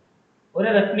വിചാരിക്കാം, ഒരു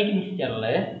റെസിമിക് മിക്സ്ചറിൽ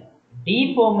ഡി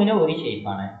ഫോമിന് ഒരു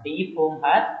ഷേപ്പാണ്, D form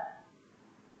has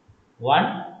one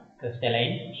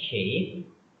crystalline shape.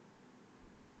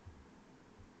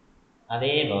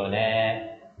 അതേപോലെ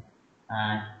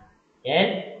L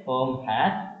form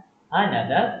has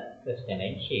another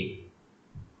crystalline shape.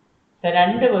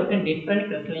 രണ്ടുപേർക്കും ഡിഫറെന്റ്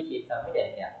ക്രിസ്റ്റലൈൻ ഷേപ്സ് ആണ്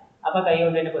വിചാരിക്കാം. അപ്പൊ കൈ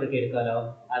കൊണ്ട് തന്നെ പെറുക്കി എടുക്കാമല്ലോ.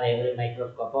 അതെ, ഒരു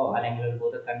മൈക്രോസ്കോപ്പോ അല്ലെങ്കിൽ ഒരു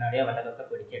ഭൂതക്കണ്ണാടിയോ വല്ലതൊക്കെ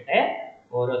പിടിച്ചിട്ട്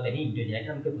ഓരോരുത്തരും ഇൻഡിവിജ്വലായിട്ട്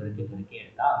നമുക്ക് പെറുക്കി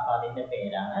എടുക്കാം. അപ്പൊ അതിന്റെ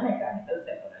പേരാണ് മെക്കാനിക്കൽ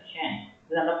സെപ്പറേഷൻ.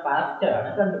 ഇത് നമ്മുടെ പാസ്റ്റർ ആണ്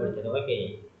കണ്ടുപിടിച്ചത്. ഓക്കെ,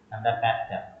 നമ്മുടെ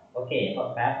പാസ്റ്റർ. ഓക്കെ, അപ്പൊ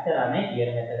പാസ്റ്റർ ആണ് ഈ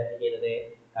ഒരു മെത്തേഡ് ചെയ്തത്,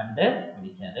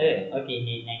 കണ്ടുപിടിച്ചത്. ഓക്കെ,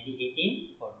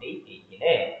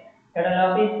 1948 കേട്ടല്ലോ?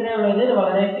 അപ്പൊ ഇത്രയുള്ളത്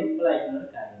വളരെ സിമ്പിൾ ആയിട്ടുള്ള ഒരു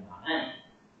കാര്യമാണ്.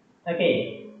 ഓക്കെ,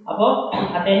 അപ്പോ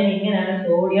അദ്ദേഹം ഇങ്ങനെയാണ്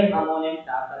സോഡിയം അമോണിയം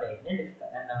ടാർട്ടറേറ്റിനെ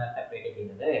സെപ്പറേറ്റ്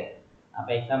ചെയ്തത്. അപ്പൊ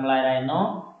എക്സാമ്പിൾ ആരായിരുന്നു?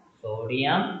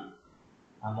 Sodium,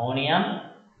 ammonium,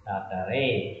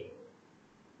 ടാർട്ടാറേറ്റ്.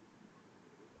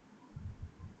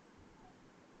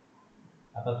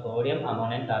 അപ്പൊ സോഡിയം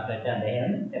അമോണിയം ടാർട്ടാറേറ്റ്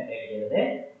അദ്ദേഹം സെപ്പറേറ്റ് ചെയ്തത്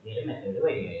ഈ ഒരു മെത്തേഡ്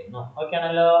വരികയായിരുന്നു. ഓക്കെ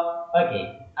ആണല്ലോ. ഓക്കെ,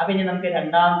 അപ്പൊ ഇനി നമുക്ക്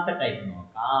രണ്ടാമത്തെ ടൈപ്പ്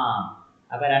നോക്കാം.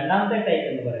 അപ്പൊ രണ്ടാമത്തെ ടൈപ്പ്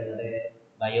എന്ന് പറയുന്നത്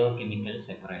ബയോ കെമിക്കൽ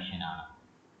സെപ്പറേഷൻ ആണ്.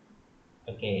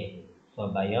 Okay, so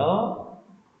bio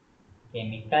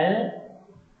chemical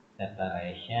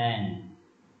separation.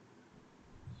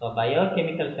 So bio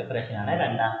chemical separation ആണ്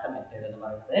രണ്ടാമത്തെ മെത്തേഡ് എന്ന്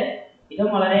പറയുന്നത്. ഇതും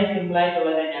വളരെ സിമ്പിൾ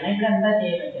ആയിട്ടുള്ളത് തന്നെയാണ്. ഇവിടെ എന്താ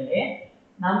ചെയ്യുന്നത് വെച്ചാല്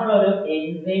നമ്മളൊരു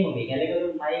എൻസൈം ഉപയോഗിക്കും, അല്ലെങ്കിൽ ഒരു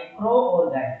മൈക്രോ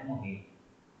ഓർഗാനിസം ഉപയോഗിക്കും.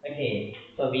 Okay,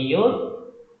 so we use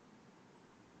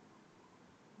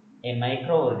A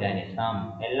micro organism.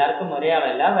 എല്ലാവർക്കും ഒരേ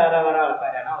ആളല്ല, വേറെ വേറെ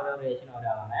ആൾക്കാരാണ്, ഓരോ റിലേഷനും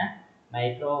ഒരാളാണ്.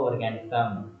 Micro organism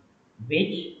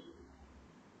which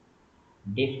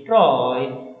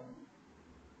destroys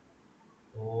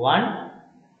one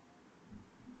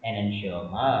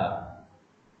enantiomer.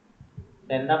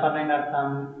 എന്താ പറഞ്ഞതിന്റെ അർത്ഥം?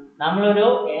 നമ്മളൊരു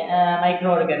മൈക്രോ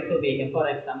ഓർഗാനിസം ഉപയോഗിക്കും. ഫോർ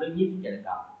എക്സാമ്പിൾ ഈസ്റ്റ്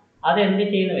എടുക്കാം. അത് എന്ത്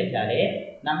ചെയ്യുന്നു വെച്ചാല്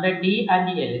നമ്മുടെ ഡി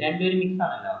ആൻഡ് എൽ രണ്ടുപേരും മിക്സ്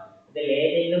ആണല്ലോ, ഇതിൽ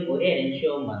ഏതെങ്കിലും ഒരു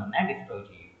എനൻഷ്യോമറിനെ ഡിസ്ട്രോയ്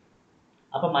ചെയ്യും.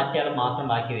 അപ്പൊ മറ്റേ മാത്രം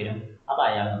ബാക്കി വരും. അപ്പൊ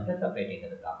അയാൾ നമുക്ക് സെപ്പറേറ്റ്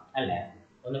ചെയ്തെടുക്കാം അല്ലേ?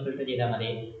 ഒന്ന് ഫിൽറ്റർ ചെയ്താൽ മതി.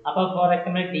 അപ്പൊ ഫോർ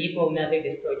എക്സാമ്പിൾ ഡി ഫോമിനെ അത്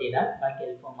ഡിസ്ട്രോയ് ചെയ്താൽ ബാക്കി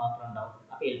എൽ ഫോം മാത്രം ഉണ്ടാവും.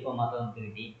 അപ്പൊ എൽ ഫോം മാത്രം നമുക്ക്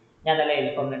കിട്ടി. ഞാൻ അതല്ല എൽ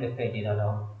ഫോമിനെ ഡിസ്ട്രോയ് ചെയ്താലോ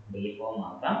ഡി ഫോം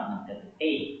മാത്രം നമുക്ക്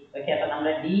കിട്ടി. ഓക്കെ, അപ്പൊ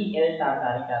നമ്മുടെ ഡി എൽ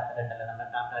ടാർട്ടാറിക് ആസിഡ് ഉണ്ടല്ലോ, നമ്മുടെ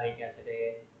tartaric acid.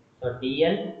 So D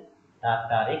L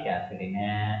tartaric ആസിഡിനെ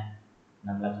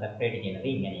നമ്മൾ സെപ്പറേറ്റ് ചെയ്യുന്നത്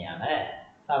ഇങ്ങനെയാണ്.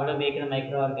 അവിടെ ഉപയോഗിക്കുന്ന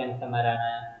മൈക്രോ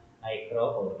ഓർഗാനിസംമാരാണ് മൈക്രോ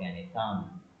ഓർഗാനിസം.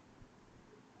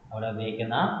 അവിടെ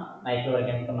ഉപയോഗിക്കുന്ന മൈക്രോ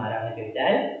ഓർഗാനിസം ആരാണെന്ന്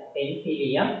ചോദിച്ചാൽ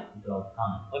പെൻസിലിയം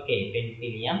ഗ്ലോക്കം. Okay,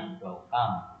 penicillium ഗ്ലോക്കം.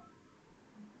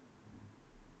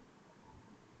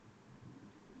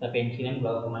 പെൻസിലിയം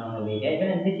ഗ്ലോക്കം ആണ് നമ്മൾ ഉപയോഗിക്കുക. ഇവൻ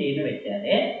എന്ത് ചെയ്യുന്നു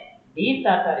വെച്ചാല് ഡി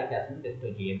ടാർട്ടാറിക് ആസിഡ്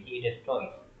ഡിസ്ട്രോയ് ചെയ്യും. He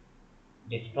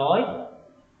destroys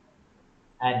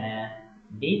and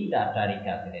D tartaric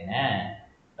ആസിഡിനെ.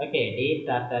 Okay, D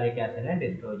tartaric ആസിഡിനെ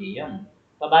destroy ചെയ്യും.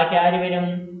 അപ്പൊ ബാക്കി ആര് വരും?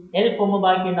 എൽ ഫോം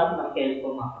ബാക്കി ഉണ്ടാവും. നമുക്ക് എൽ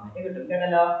ഫോം മാത്രമായിട്ട് കിട്ടും.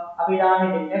 കേട്ടല്ലോ. അപ്പൊ ഇതാണ്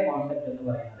ഇതിന്റെ കോൺസെപ്റ്റ് എന്ന്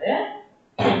പറയുന്നത്.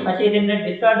 പക്ഷെ ഇതിന്റെ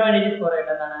ഡിസ്അഡ്വാൻറ്റേജസ് കുറെ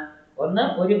എന്താണ്? ഒന്ന്,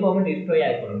 ഒരു ഫോം ഡിസ്ട്രോയ്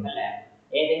ആയിക്കൊള്ളും അല്ലെ,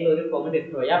 ഏതെങ്കിലും ഒരു ഫോം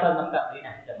ഡിസ്ട്രോയ് ചെയ്യാം. അപ്പൊ നമുക്ക് അത്രയും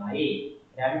നഷ്ടമായി.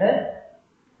 രണ്ട്,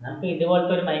 നമുക്ക്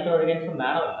ഇതുപോലത്തെ ഒരു മൈക്രോ ഓർഗാനിസം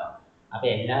വേണമല്ലോ. അപ്പൊ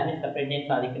എല്ലാവരും സെപ്പറേറ്റ് ചെയ്യാൻ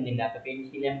സാധിക്കുന്നില്ല. അപ്പൊ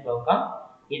പെൻസിലിയം ഗ്ലോക്കം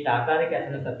ഈ ടാർട്ടാറിക്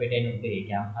ആസിഡിനെ സെപ്പറേറ്റ് ചെയ്യാൻ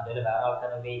ഉപയോഗിക്കാം. അതുപോലെ വേറെ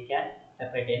ആൾക്കാരെ ഉപയോഗിക്കാൻ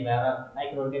സെപ്പറേറ്റ് ചെയ്യാൻ വേറെ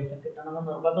മൈക്രോ ഓർഗാനിസം കിട്ടണമെന്ന്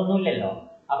നിർബന്ധമൊന്നുമില്ലല്ലോ.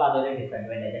 അപ്പൊ അതൊരു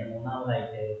ഡിസ്അഡ്വാൻറ്റേജ് ആണ്.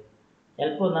 മൂന്നാമതായിട്ട്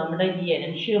ചിലപ്പോൾ നമ്മുടെ ഈ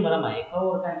എനൻഷ്യോമർ മൈക്രോ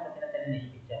ഓർഗാനിസത്തിനെ തന്നെ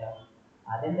നശിപ്പിച്ചാലോ,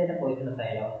 അതിന് തന്നെ പോയിസണസ്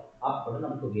ആയാലോ, അപ്പോഴും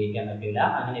നമുക്ക് ഉപയോഗിക്കാൻ പറ്റില്ല.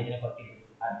 അങ്ങനെ ഇതിനെ കുറച്ച്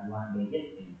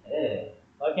ഡിസ്അഡ്വാൻറ്റേജസ് ഉണ്ട്.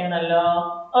 ഓക്കെ ആണല്ലോ.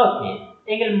 ഓക്കെ,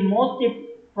 എങ്കിൽ മോസ്റ്റ്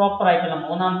പ്രോപ്പർ ആയിട്ടുള്ള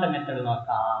മൂന്നാമത്തെ മെത്തേഡ്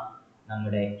നോക്കാം,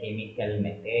 നമ്മുടെ കെമിക്കൽ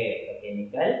മെത്തേഡ്.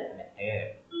 കെമിക്കൽ മെത്തേഡ്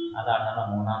അതാണ് നമ്മുടെ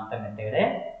മൂന്നാമത്തെ മെത്തേഡ്.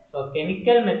 സോ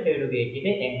കെമിക്കൽ മെത്തേഡ്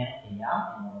ഉപയോഗിച്ചിട്ട് എങ്ങനെ ചെയ്യാം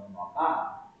എന്നുള്ളത് നോക്കാം.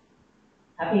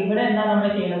 അപ്പൊ ഇവിടെ എന്താ നമ്മൾ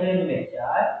ചെയ്യുന്നത് എന്ന്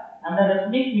വെച്ചാൽ നമ്മുടെ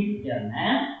റെസിനിക് മിക്സ്ചറിനെ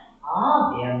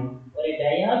ആദ്യം ഒരു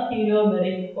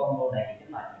ഡയാസ്റ്റീരിയോമെറിക് കോമ്പൗണ്ട് ആയിട്ട്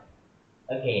മാറ്റും.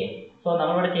 ഓക്കെ, സോ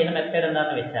നമ്മളിവിടെ ചെയ്യുന്ന മെത്തേഡ്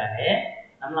എന്താണെന്ന് വെച്ചാൽ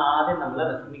നമ്മൾ ആദ്യം നമ്മുടെ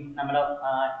റെസിനിക്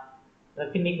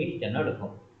മിക്സ്ചറിനെ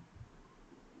എടുക്കും.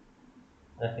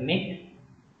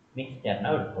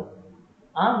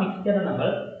 ആ മിക്സ്ചർ നമ്മൾ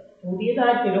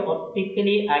പുതിയതായിട്ടൊരു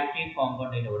ഒപ്റ്റിക്കലി ആക്റ്റീവ്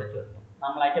കോമ്പൗണ്ടിലൂടെ ചേർക്കും.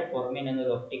 നമ്മളായിട്ട് പുറമേ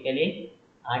നിന്നൊരു ഒപ്റ്റിക്കലി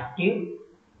ആക്റ്റീവ്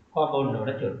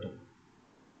കോമ്പൗണ്ടിലൂടെ ചേർത്തു.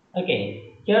 ഓക്കെ,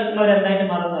 ചേർത്തുമ്പോൾ എന്തായിട്ട്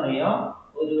മാറും അറിയോ?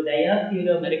 ഒരു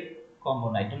ഡയാസ്റ്റീരിയോമെറിക്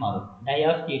കോമ്പൗണ്ട് ആയിട്ട് മാറും,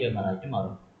 ഡയാസ്റ്റീരിയോമർ ആയിട്ട്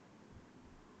മാറും.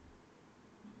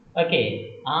 ഓക്കെ,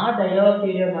 ആ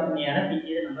ഡയാസ്റ്റീരിയോമറിനെയാണ്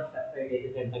പിന്നീട് നമ്മൾ സെപ്പറേറ്റ്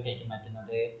ചെയ്തിട്ട് എന്തൊക്കെയായിട്ട്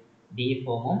മാറ്റുന്നത്? ഡി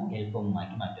ഫോമും എൽ ഫോമും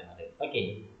ആക്കി മാറ്റുന്നത്. ഓക്കെ,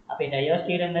 അപ്പൊ ഈ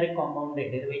ഡയാസ്റ്റീരിയോമെറിക് കോമ്പൗണ്ട്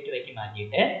ഡെറിവേറ്റീവ് ആക്കി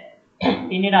മാറ്റിയിട്ട്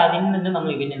പിന്നീട് അതിൽ നിന്ന് നമ്മൾ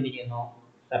ഇതിനെ എന്ത് ചെയ്യുന്നു?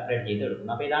 സെപ്പറേറ്റ് ചെയ്ത്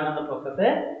എടുക്കുന്നു. അപ്പൊ ഇതാണ് നമ്മുടെ പ്രോസസ്സ്.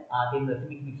 ആദ്യം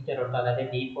റെസിനിക് മിക്സ്ചർ എടുത്തു, അതായത്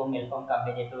D form L form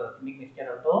combine ചെയ്തിട്ടുള്ള റെസിനിക് മിക്സ്ചർ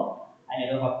എടുത്തു,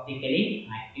 അതിനൊരു ഒപ്റ്റിക്കലി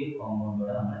ആക്റ്റീവ്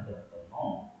കോമ്പൗണ്ടിലൂടെ നമ്മൾ ചേർക്കുന്നു.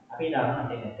 അപ്പൊ ഇതാണ്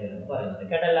നമ്മുടെ മെത്തേഡ് എന്ന് പറയുന്നത്.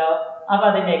 കേട്ടല്ലോ. അപ്പൊ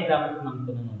അതിന്റെ എക്സാമ്പിൾസ്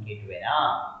നമുക്കൊന്ന് നോക്കിയിട്ട്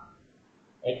വരാം.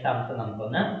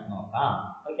 നോക്കാം.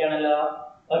 ഓക്കെ ആണല്ലോ.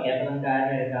 ഓക്കെ, അപ്പൊ നമുക്ക്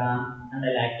ആരെ എടുക്കാം?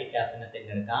 നമ്മുടെ ലാക്റ്റിക് ആസിഡിനെ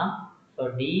തിരഞ്ഞെടുക്കാം. So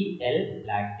D L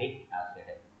lactic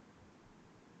acid.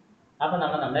 അപ്പൊ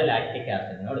നമ്മൾ നമ്മുടെ ലാക്റ്റിക്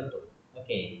ആസിഡിനെ എടുത്തു.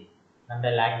 ഓക്കെ,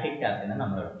 നമ്മുടെ ലാക്റ്റിക് ആസിഡിനെ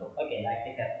നമ്മൾ എടുത്തു. ഓക്കെ,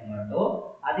 ലാക്റ്റിക് ആസിഡ് എടുത്തു.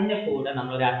 അതിന്റെ കൂടെ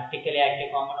നമ്മൾ ഒരു ഒപ്റ്റിക്കലി ആക്റ്റീവ്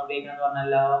കോമ്പൗണ്ട് ഉപയോഗിക്കണം എന്ന്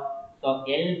പറഞ്ഞല്ലോ. സോ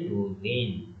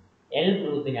എൽ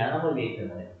ബ്രൂസിനാണ് നമ്മൾ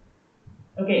ഉപയോഗിക്കുന്നത്.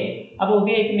 ഓക്കെ, അപ്പൊ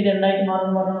ഉപയോഗിക്കുമ്പോൾ ഇത് എന്തായിട്ട്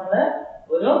മാറും പറഞ്ഞു? നമ്മള്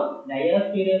ഒരു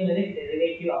ഡയാസ്റ്റീരിയോമെറിക്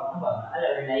ഡെറിവേറ്റീവ് ആണെന്ന് പറഞ്ഞു അല്ലെ,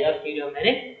 ഒരു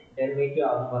ഡയാസ്റ്റീരിയോമെറിക് ഡെറിവേറ്റീവ്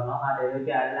ആണെന്ന് പറഞ്ഞു. ആ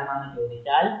ഡെറിവേറ്റീവ് ആരെല്ലാമാണെന്ന്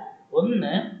ചോദിച്ചാൽ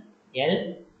ഒന്ന് എൽ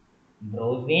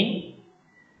ബ്രൂസിൻ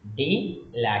ഡി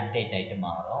ലാക്റ്റേറ്റ് ആയിട്ട്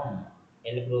മാറും.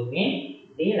 എൽ ബ്രൂസിൻ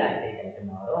ഡീലാക്ടേറ്റ് ആയിട്ട്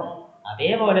മാറും.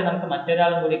 അതേപോലെ നമുക്ക്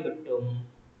മറ്റൊരാളും കൂടി കിട്ടും,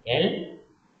 എൽ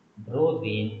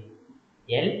ബ്രൂസീൻ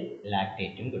എൽ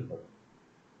ലാക്ടേറ്റും കിട്ടും.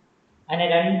 അങ്ങനെ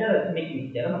രണ്ട് റെസിമിക്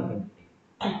മിക്സ്ചർ നമുക്ക് കിട്ടി.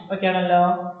 ഓക്കെ ആണല്ലോ.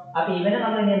 അപ്പൊ ഇവനെ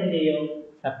നമ്മൾ ഇനി എന്ത് ചെയ്യും?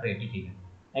 സെപ്പറേറ്റ് ചെയ്യും.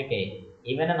 ഓക്കെ,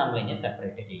 ഇവനെ നമ്മൾ ഇനി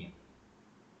സെപ്പറേറ്റ് ചെയ്യും.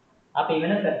 അപ്പൊ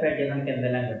ഇവനെ സെപ്പറേറ്റ് ചെയ്ത് നമുക്ക്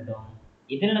എന്തെല്ലാം കിട്ടും?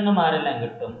 ഇതിൽ നിന്നും ആരെല്ലാം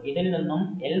കിട്ടും? ഇതിൽ നിന്നും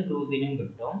എൽ ബ്രൂസിനും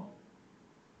കിട്ടും,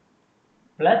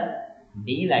 പ്ലസ്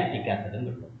ഡി ലാക്റ്റിക് ആസിഡും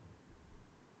കിട്ടും.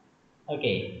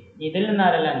 ഓക്കെ, ഇതിൽ നിന്ന്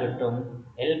ആരെല്ലാം കിട്ടും?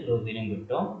 എൽ ബ്രൂസിനും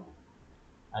കിട്ടും,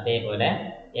 അതേപോലെ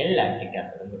എൽ ലാക്റ്റിക്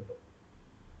ആസിഡും കിട്ടും.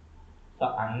 സോ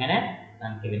അങ്ങനെ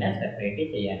നമുക്ക് ഇതിനെ സെപ്പറേറ്റ്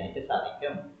ചെയ്യാനായിട്ട്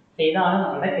സാധിക്കും. ഇതാണ്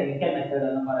നമ്മുടെ കെമിക്കൽ മെത്തേഡ്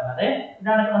എന്ന് പറയുന്നത്.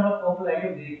 ഇതാണ് നമ്മൾ പോപ്പുലറായിട്ട്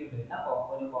ഉപയോഗിച്ചുകൊണ്ടിരുന്ന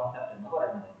ഒരു കോൺസെപ്റ്റ് എന്ന്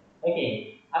പറയുന്നത്. ഓക്കെ,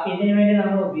 അപ്പൊ ഇതിനു വേണ്ടി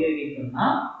നമ്മൾ ഉപയോഗിക്കുന്ന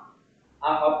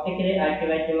ആ ഒപ്റ്റിക്കലി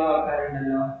ആക്റ്റീവ് ആയിട്ടുള്ള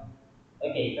ആൾക്കാരുണ്ടല്ലോ.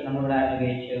 ഓക്കെ, ഇപ്പൊ നമ്മളിവിടെ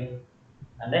ഉപയോഗിച്ചു,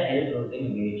 അത് എൽ ബ്രൂസിൻ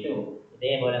ഉപയോഗിച്ചു.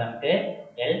 ഇതേപോലെ നമുക്ക്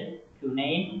എൽ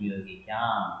ക്യുനൈൻ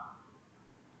ഉപയോഗിക്കാം.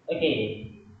 ഓക്കെ,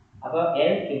 അപ്പൊ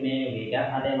എൽ ക്യുനൈൻ ഉപയോഗിക്കാം,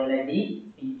 അതേപോലെ ഡി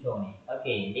സിൻചോണിൻ.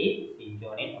 ഓക്കെ, ഡി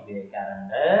സിൻചോണിൻ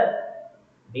ഉപയോഗിക്കാറുണ്ട്,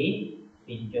 ഡി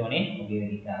സിൻചോണിൻ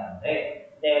ഉപയോഗിക്കാറുണ്ട്.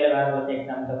 ഇതേപോലെ വേറെ കുറച്ച്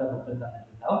എക്സാമ്പിൾസ് ഒക്കെ ബുക്കിൽ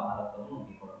തന്നിട്ടുണ്ടാവും, അതൊക്കെ ഒന്ന്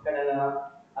നോക്കിക്കോളും കേട്ടല്ലോ.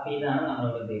 അപ്പൊ ഇതാണ് നമ്മൾ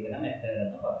ഉപയോഗിക്കുന്ന മെത്തേഡ്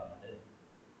എന്ന് പറയുന്നത്.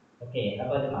 ഓക്കെ,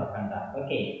 അപ്പൊ അത് മറക്കണ്ട.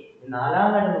 ഓക്കെ,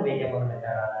 നാലാമതായിട്ട് ഉപയോഗിക്കാൻ പോകുന്ന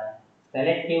മെത്തേഡാണ്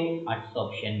സെലക്റ്റീവ്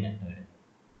അഡ്സോർപ്ഷൻ മെത്തേഡ്.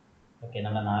 ഓക്കെ,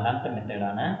 നമ്മുടെ നാലാമത്തെ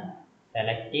മെത്തേഡാണ്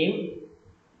സെലക്റ്റീവ്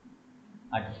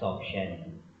അഡ്സോർപ്ഷൻ.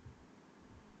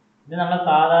 ഇത് നമ്മൾ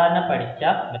സാധാരണ പഠിച്ച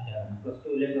മെത്തേഡാണ്. പ്ലസ്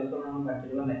ടു നമ്മൾ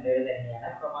പഠിച്ചിട്ടുള്ള മെത്തേഡ് തന്നെയാണ്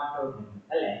ക്രൊമാറ്റോഗ്രഫി,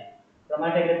 അല്ലേ?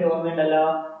 ക്രൊമാറ്റോഗ്രഫി ഓർമ്മയുണ്ടല്ലോ,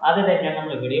 അത് തന്നെയാണ്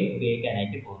നമ്മൾ ഇവിടെയും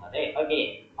ഉപയോഗിക്കാനായിട്ട് പോകുന്നത്. ഓക്കെ,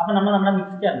 അപ്പൊ നമ്മൾ നമ്മുടെ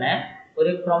മിക്സ്ചറിനെ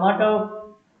ഒരു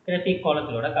ക്രൊമാറ്റോഗ്രഫിക്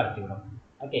കോളത്തിലൂടെ കടത്തിവിടും.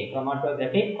 ഓക്കെ,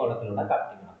 ക്രൊമാറ്റോഗ്രഫിക് കോളത്തിലൂടെ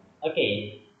കടത്തിവിടും. ഓക്കെ,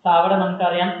 സോ അവിടെ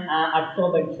നമുക്കറിയാം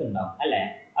അഡ്സോർബൻസ് ഉണ്ടാവും, അല്ലേ?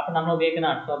 അപ്പൊ നമ്മൾ ഉപയോഗിക്കുന്ന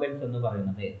അഡ്സോർബൻസ് എന്ന്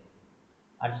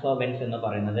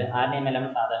പറയുന്നത് ആരുടെയും നമ്മൾ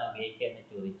സാധാരണ ഉപയോഗിക്കുക എന്ന്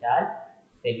ചോദിച്ചാൽ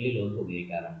സെല്ലുലോസ്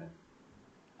ഉപയോഗിക്കാറുണ്ട്.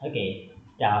 ഓക്കെ,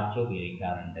 സ്റ്റാർച്ച്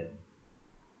ഉപയോഗിക്കാറുണ്ട്,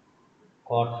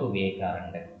 കോട്സ്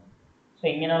ഉപയോഗിക്കാറുണ്ട്. സോ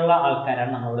ഇങ്ങനെയുള്ള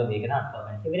ആൾക്കാരാണ് നമ്മളിവിടെ ഉപയോഗിക്കുന്ന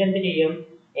അഡ്സോർബൻസ്. ഇവരെന്ത് ചെയ്യും?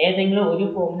 ഏതെങ്കിലും ഒരു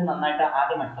ഫോമിന് നന്നായിട്ട്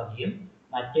ആദ്യം അഡ്സോർബ് ചെയ്യും,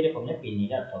 മറ്റൊരു ഫോമിന്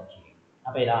പിന്നീട് അഡ്സോർബ് ചെയ്യും.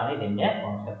 അപ്പൊ ഇതാണ് ഇതിന്റെ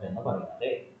കോൺസെപ്റ്റ് എന്ന് പറയുന്നത്.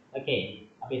 ഓക്കെ,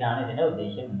 അപ്പൊ ഇതാണ് ഇതിന്റെ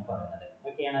ഉദ്ദേശം എന്ന് പറയുന്നത്.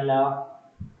 ഓക്കെ ആണല്ലോ.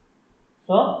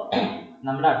 സോ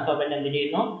നമ്മുടെ അഡ്സോർബന്റ് എന്ത്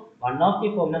ചെയ്യുന്നു? വൺ ഓഫ് ദി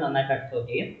ഫോമിനെ നന്നായിട്ട് അഡ്സോർബ്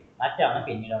ചെയ്യും, മറ്റാണ്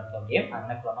പിന്നീട് അഡ്സോർബ് ചെയ്യും.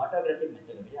 അങ്ങനെ ക്രൊമാറ്റോഗ്രഫിക്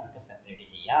മെത്തേഡ് വഴി നമുക്ക് സെപ്പറേറ്റ്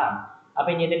ചെയ്യാം. അപ്പൊ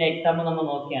ഇനി ഇതിന്റെ എക്സാമ്പിൾ നമ്മൾ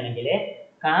നോക്കുകയാണെങ്കിൽ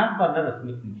കാംഫറിന്റെ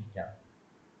racemic mixture.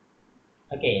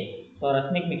 Okay, so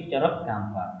racemic mixture of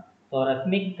camphor. So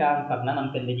racemic കാംഫറിനെ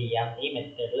നമുക്ക് എന്ത് ചെയ്യാം? ഈ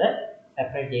മെത്തേഡിൽ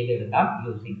സെപ്പറേറ്റ് ചെയ്തെടുക്കാം.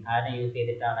 ആരെ യൂസ്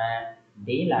ചെയ്തിട്ടാണ്?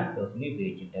 ഡി ലാക്ടോസിനെ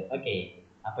ഉപയോഗിച്ചിട്ട്. ഓക്കെ,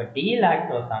 അപ്പൊ ഡി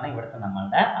ലാക്ടോസ് ആണ് ഇവിടുത്തെ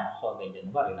നമ്മളുടെ അഡ്സോർബന്റ്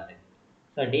എന്ന് പറയുന്നത്.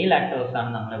 സോ ഡി ലാക്ടോസ് ആണ്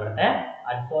നമ്മൾ ഇവിടുത്തെ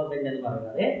അഡ്സോർബന്റ് എന്ന്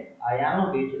പറയുന്നത്. അയാൾ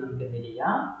ഉപയോഗിച്ച് നമുക്ക് എന്ത്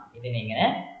ചെയ്യാം? ഇതിനെ ഇങ്ങനെ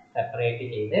സെപ്പറേറ്റ്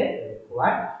ചെയ്ത്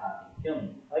എടുക്കുവാൻ സാധിക്കും.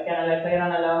 ഓക്കെ ആണല്ലോ, ക്ലിയർ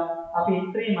ആണല്ലോ. അപ്പൊ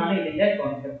ഇത്രയുമാണ് ഇതിന്റെ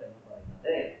കോൺസെപ്റ്റ് എന്ന്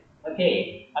പറയുന്നത്. ഓക്കെ,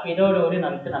 അപ്പൊ ഇതോടുകൂടി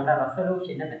നമുക്ക് നമ്മുടെ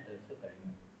റെസൊല്യൂഷന്റെ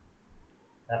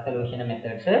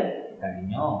മെത്തേഡ്സ്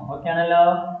കഴിഞ്ഞു. ഓക്കെ ആണല്ലോ.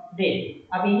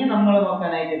 അപ്പൊ ഇനി നമ്മൾ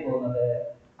നോക്കാനായിട്ട് പോകുന്നത്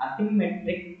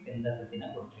അസിമെട്രിക് സിന്തസിസിനെ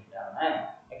കുറിച്ചിട്ടാണ്.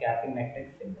 Okay,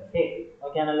 asymmetric synthesis.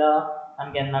 ഓക്കെ ആണല്ലോ.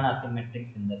 നമുക്ക് എന്താണ് അസിമെട്രിക്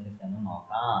സിന്തസിസ് എന്ന്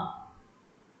നോക്കാം.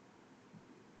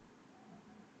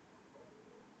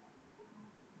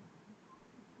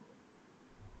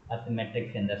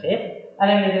 അസിമെട്രിക് സിന്തസിസ്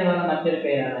അല്ലെങ്കിൽ ഇതിനുള്ള മറ്റൊരു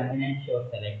പേരാണ് എനൻഷ്യോ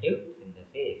സെലക്റ്റീവ്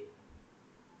സിന്തസിസ്.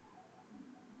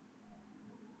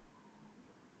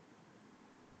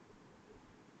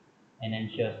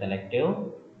 എനൻഷ്യോ സെലക്റ്റീവ്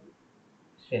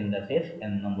സിന്തസിസ്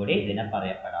എന്നും കൂടി ഇതിനെ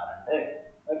പറയപ്പെടാറുണ്ട്.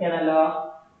 ഓക്കെ ആണല്ലോ.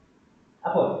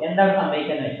 അപ്പോൾ എന്താണ്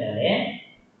സംഭവിക്കുന്നത് വെച്ചാല്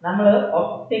നമ്മൾ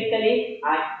ഒപ്റ്റിക്കലി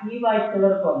ആക്റ്റീവ് ആയിട്ടുള്ള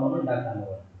ഒരു കോമ്പൗണ്ട് ഉണ്ടാക്കാൻ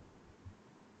പോകണം.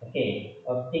 ഓക്കെ,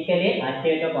 ഒപ്റ്റിക്കലി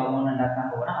ആക്റ്റീവ് ആയിട്ടുള്ള കോമ്പൗണ്ട് ഉണ്ടാക്കാൻ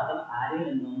പോകണം. അതും ആരിൽ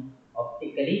നിന്നും?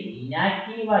 ഒപ്റ്റിക്കലി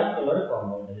ഇനാക്റ്റീവ് ആയിട്ടുള്ള ഒരു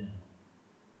കോമ്പൗണ്ടിൽ നിന്നും.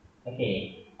 ഓക്കെ,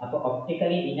 അപ്പൊ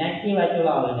ഒപ്റ്റിക്കലി ഇനാക്റ്റീവ് ആയിട്ടുള്ള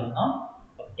ആളിൽ നിന്നും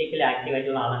ഒപ്റ്റിക്കലി ആക്റ്റീവ്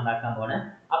ആയിട്ടുള്ള ആൾ ഉണ്ടാക്കാൻ പോകണം.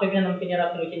 അപ്പൊ പിന്നെ നമുക്ക് ഇനി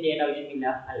റെസൊല്യൂഷൻ ചെയ്യേണ്ട ആവശ്യമില്ല,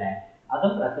 അല്ലെ?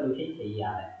 അതും റെസൊല്യൂഷൻ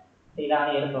ചെയ്യാതെ ഇതാണ്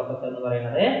ഈ ഒരു പ്രോസസ് എന്ന്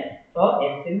പറയുന്നത്. So A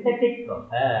synthetic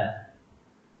process,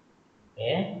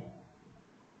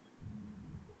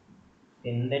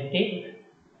 synthetic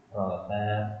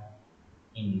process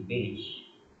in which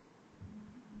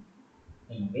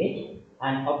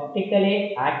an optically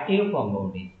active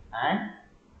compound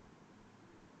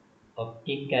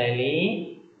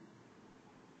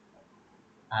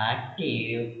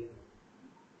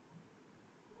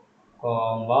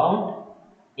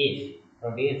is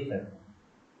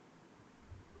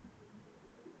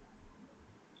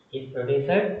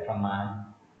produced from an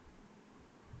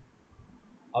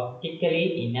optically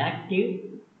inactive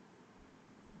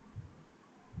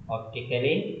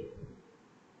optically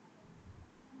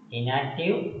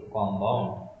inactive compound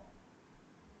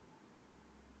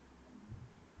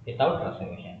without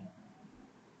resolution.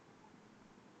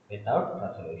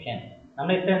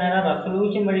 നമ്മൾ ഇത്ര നേരം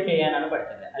റെസൊല്യൂഷൻ വഴി ചെയ്യാനാണ്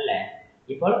പഠിച്ചത് അല്ലേ?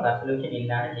 ഇപ്പോൾ റെസൊല്യൂഷൻ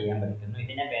ഇല്ലാതെ ചെയ്യാൻ പഠിക്കുന്നു.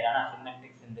 ഇതിന്റെ പേരാണ്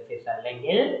അസിമെട്രിക് സിന്തസിസ്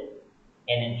അല്ലെങ്കിൽ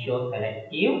എനൻഷ്യോ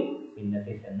സെലക്റ്റീവ്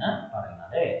സിന്തസിസ് എന്ന്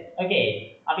പറയുന്നത്. ഓക്കെ,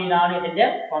 അപ്പൊ ഇതാണ് ഇതിന്റെ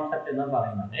കോൺസെപ്റ്റ് എന്ന്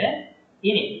പറയുന്നത്.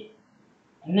 ഇനി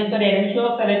ഇങ്ങനത്തെ ഒരു എനൻഷ്യോ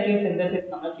സെലക്റ്റീവ് സിന്തസിസ്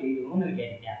നമ്മൾ ചെയ്തു എന്ന്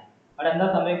വിചാരിക്കാം. അവിടെ എന്താ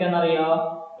സംഭവിക്കാന്ന് അറിയോ?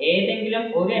 ഏതെങ്കിലും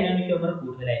ഒരു എനൻഷ്യോമർ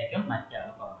കൂടുതലായിരിക്കും, മറ്റാൾ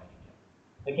കുറവായിരിക്കും.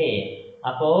 ഓക്കെ,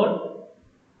 അപ്പോൾ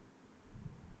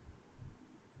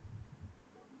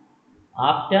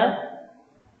after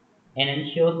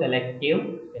enantioselective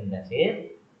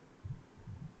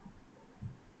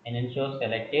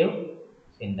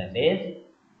synthesis,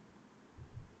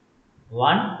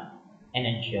 one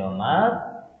enantiomer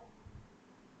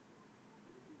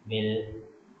will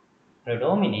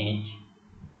predominate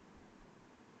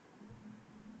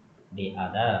the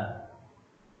other.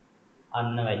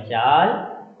 എന്ന് വെച്ചാൽ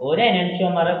ഒരു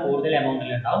എനൻഷ്യോമർ കൂടുതൽ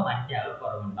എമൗണ്ടിൽ ഉണ്ടാവും, മറ്റേ ആൾ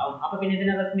കുറവുണ്ടാവും. അപ്പൊ പിന്നെ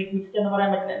ഇതിനെ റെസ്മിക് മിക്സ്ചർ എന്ന് പറയാൻ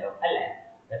പറ്റില്ലല്ലോ അല്ലേ?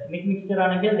 റെസ്മിക് മിക്സ്ചർ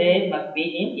ആണെങ്കിൽ they must be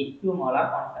in equimolar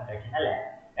concentration അല്ലേ?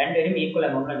 രണ്ടുപേരും ഈക്വൽ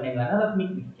എമൗണ്ടിൽ ഉണ്ടെങ്കിലാണ്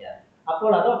റെസ്മിക് മിക്സ്ചർ.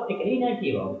 അപ്പോൾ അത് ഒപ്റ്റിക്കലി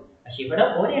ഇനാക്റ്റീവ് ആവും. പക്ഷെ ഇവിടെ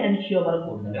ഒരു എനൻഷ്യോമർ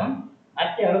കൂടുതലും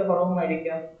മറ്റേ ആൾ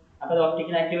കുറവുമായിരിക്കും. അപ്പൊ അത്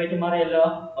ഒപ്റ്റിക്കൽ ആക്റ്റീവായിട്ട് മാറിയല്ലോ.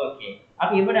 ഓക്കെ,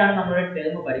 അപ്പൊ ഇവിടെയാണ് നമ്മുടെ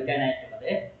ടേം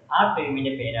പഠിക്കാനായിട്ടുള്ളത്. ആ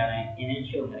ടേമിന്റെ പേരാണ്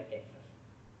എനൻഷ്യോമെറിക് എക്സസ്.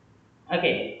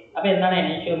 ഓക്കെ, അപ്പൊ എന്താണ്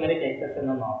എനൻഷ്യോമെറിക് എക്സസ്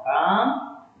എന്ന് നോക്കാം.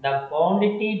 The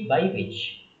quantity by which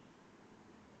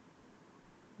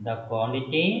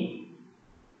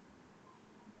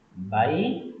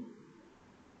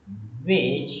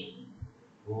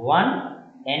one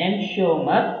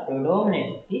enantiomer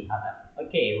predominates the other.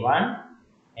 Okay, one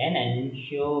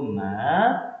enantiomer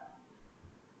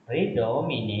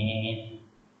predominates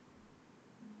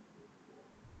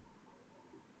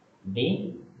the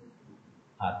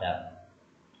other.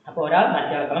 അപ്പോൾ ഒരാൾ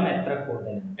മറ്റേക്കാളും എത്ര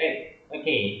കൂടുതലുണ്ട്?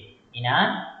 Okay, in an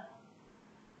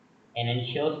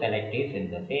enantioselective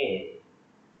synthesis.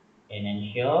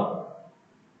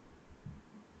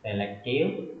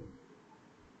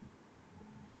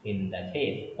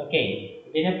 Okay,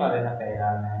 ഇതിനെ പറയുന്ന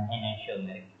പേരാണ്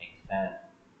enantiometric excess.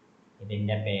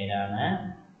 ഇതിന്റെ പേരാണ്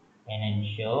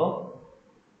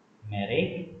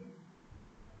enantiometric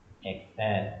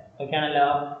excess. ഓക്കെ ആണല്ലോ?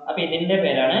 അപ്പൊ ഇതിന്റെ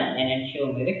പേരാണ്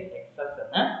enantiometric excess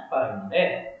എന്ന് പറയുന്നത്.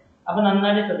 അപ്പൊ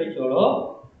നന്നായിട്ട് ശ്രദ്ധിച്ചോളൂ.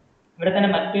 ഇവിടെ തന്നെ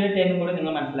മറ്റൊരു ടേം കൂടി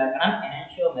നിങ്ങൾ മനസ്സിലാക്കണം,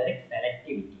 enantiometric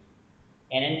selectivity.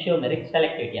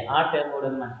 ആ ടേം കൂടി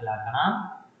ഒന്ന് മനസ്സിലാക്കണം.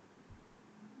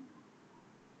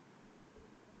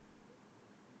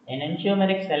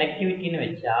 enantiometric selectivity എന്ന്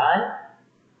വെച്ചാൽ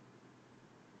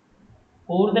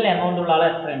കൂടുതൽ എമൗണ്ട് ഉള്ള ആൾ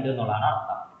എത്ര ഉണ്ട് എന്നുള്ളതാണ്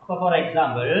അർത്ഥം. അപ്പൊ ഫോർ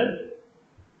എക്സാമ്പിൾ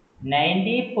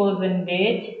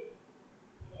 90%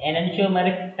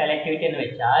 enantiometric selectivity എന്ന്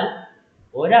വെച്ചാൽ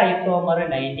ഒരു ഐസോമർ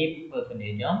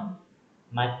 90%ഉം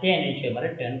മറ്റേ enantiomer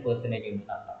 10%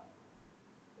 ഉണ്ടെന്ന് അർത്ഥം.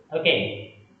 ഓക്കെ,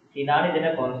 ഇതാണ്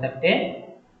ഇതിന്റെ കോൺസെപ്റ്റ്.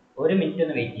 ഒരു മിനിറ്റ്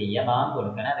ഒന്ന് വെയിറ്റ് ചെയ്യുക, ബാങ്ക്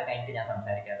കൊടുക്കണം, അത് കഴിഞ്ഞിട്ട് ഞാൻ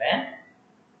സംസാരിക്കാവേ.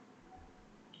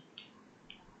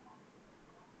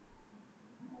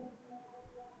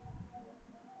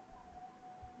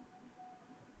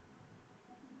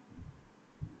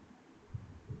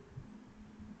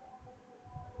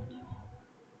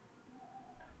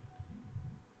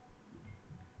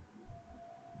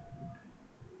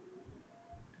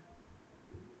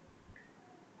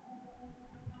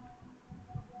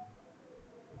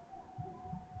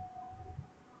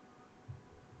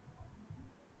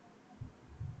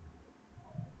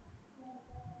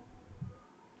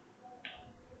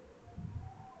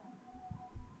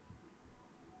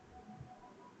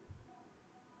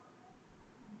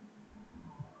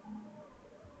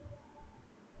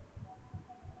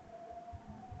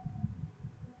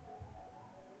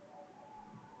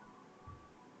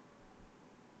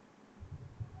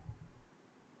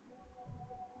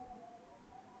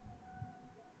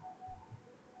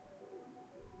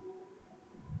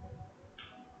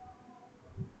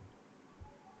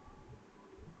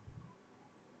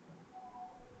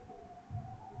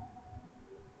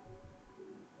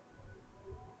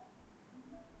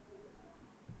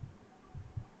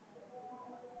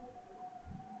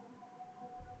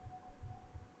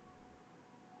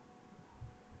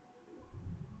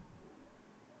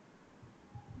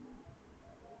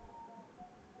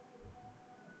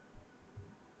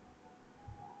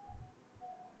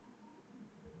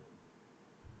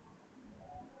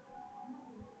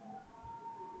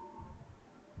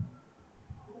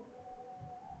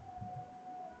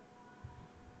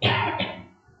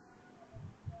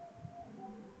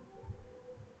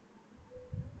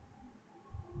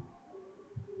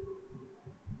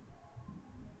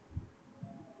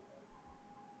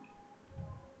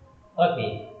 ഓക്കെ,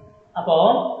 അപ്പോൾ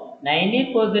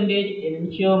 90%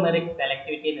 enantiomeric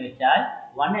സെലക്ടിവിറ്റി എന്ന് വെച്ചാൽ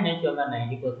 1 enantiomer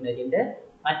 90% ഉണ്ട്,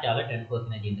 മറ്റാൾ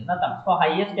 10% ഉണ്ട് എന്നർത്ഥം. സോ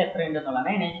ഹയസ്റ്റ് എത്ര ഉണ്ട് എന്നുള്ളതാണ്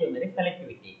enantiomeric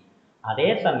സെലക്ടിവിറ്റി.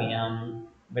 അതേസമയം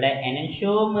ഇവിടെ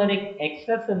enantiomeric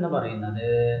എക്സസ് എന്ന് പറയുന്നത്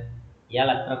ഇയാൾ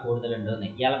എത്ര കൂടുതലുണ്ട്,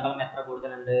 ഇയാളെക്കാളും എത്ര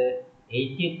കൂടുതലുണ്ട്,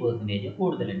 80%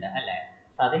 കൂടുതലുണ്ട് അല്ലേ.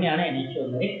 അതിനെയാണ്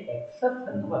enantiomeric എക്സസ്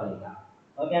എന്ന് പറയുക.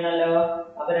 ഓക്കെ ആണല്ലോ.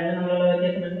 അപ്പൊ രണ്ടും തമ്മിലുള്ള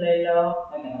വ്യത്യാസം മനസ്സിലായല്ലോ.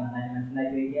 ഓക്കെ, നന്നായിട്ട്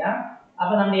മനസ്സിലാക്കി വെക്കുക.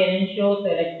 അപ്പൊ നമ്മുടെ എൻഷോ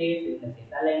സെലക്ടീവ്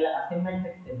സിന്തസിസ് അല്ലെങ്കിൽ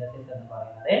അസിമെട്രിക് സിന്തസിസ് എന്ന്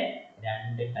പറയുന്നത്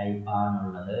രണ്ട് ടൈപ്പ്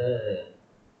ആണുള്ളത്.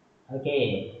 ഓക്കെ,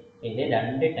 ഇത്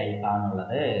രണ്ട് ടൈപ്പ്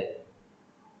ആണുള്ളത്.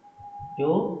 ടു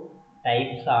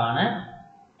ടൈപ്സ് ആണ്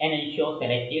എൻഷോ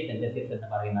സെലക്ടീവ് സിന്തസിസ് എന്ന്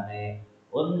പറയുന്നത്.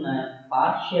 ഒന്ന്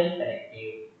പാർഷ്യൽ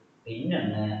സെലക്ടീവ്,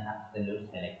 പിന്നൊന്ന് അബ്സല്യൂട്ട്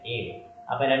സെലക്ടീവ്.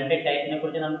 അപ്പൊ രണ്ട് ടൈപ്പിനെ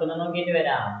കുറിച്ച് നമുക്കൊന്ന് നോക്കിയിട്ട്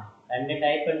വരാം. രണ്ട്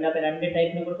ടൈപ്പ് ഉണ്ട്, അപ്പൊ രണ്ട്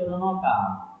ടൈപ്പിനെ കുറിച്ച് ഒന്ന് നോക്കാം.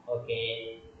 ഓക്കെ,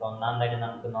 ഒന്നാമതായിട്ട്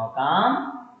നമുക്ക് നോക്കാം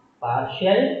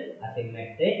partial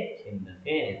asymmetric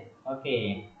synthesis. Okay,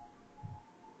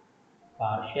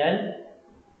 partial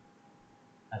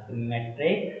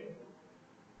asymmetric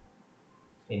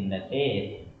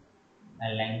synthesis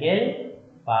അല്ലെങ്കിൽ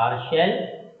പാർഷ്യൽ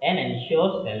എൻഷോ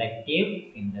സെലക്ടീവ്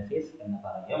സിന്തസിസ് എന്ന്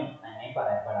പറയും, അങ്ങനെ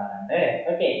പറയപ്പെടാറുണ്ട്.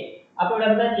 ഓക്കെ, അപ്പൊ ഇവിടെ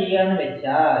എന്താ ചെയ്യാന്ന്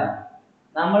വെച്ചാൽ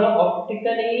നമ്മൾ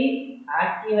ഒപ്റ്റിക്കലി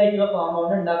ആക്റ്റീവ് ആയിട്ടുള്ള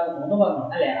കോമ്പൗണ്ട് ഉണ്ടാക്കുന്നു എന്ന് പറഞ്ഞു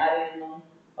അല്ലെ. ആരിൽ നിന്നും?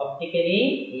 ഒപ്റ്റിക്കലി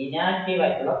ഇനാക്റ്റീവ്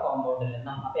ആയിട്ടുള്ള കോമ്പൗണ്ടിൽ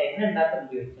നിന്നും. അപ്പൊ എങ്ങനെ ഉണ്ടാക്കും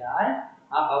ചോദിച്ചാൽ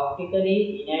ആ ഒപ്റ്റിക്കലി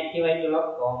ഇനാക്റ്റീവ് ആയിട്ടുള്ള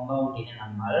കോമ്പൗണ്ടിനെ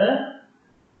നമ്മൾ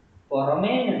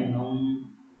പുറമേ നിന്നും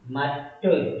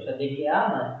മറ്റൊരു, ശ്രദ്ധിക്കുക,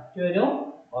 മറ്റൊരു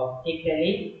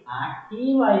ഒപ്റ്റിക്കലി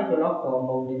ആക്റ്റീവ് ആയിട്ടുള്ള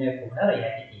കോമ്പൗണ്ടിനെ കൂടെ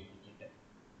റിയാക്ട് ചെയ്യിപ്പിച്ചിട്ട്.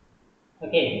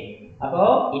 ഓക്കെ, അപ്പോ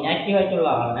ഇനാക്റ്റീവ് ആയിട്ടുള്ള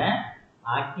ആളിനെ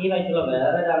ആക്റ്റീവ് ആയിട്ടുള്ള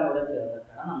വേറൊരാളോട്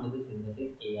ചേർന്നിട്ടാണ് നമ്മളിത്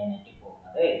സിന്തസിസ് ചെയ്യാനായിട്ട്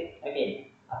പോകുന്നത്. ഓക്കെ,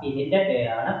 അപ്പൊ ഇതിന്റെ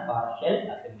പേരാണ് പാർഷ്യൽ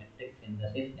അസിമെട്രിക്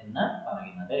സിന്തസിസ് എന്ന്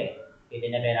പറയുന്നത്.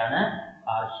 ഇതിന്റെ പേരാണ്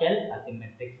പാർഷ്യൽ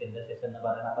അസിമെട്രിക് സിന്തസിസ് എന്ന്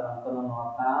പറയുന്നത്. അപ്പൊ നമുക്കൊന്ന്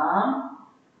നോക്കാം.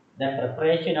 The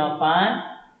preparation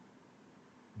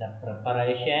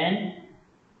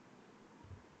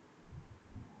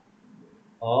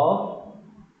of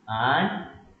an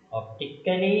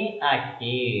optically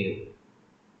active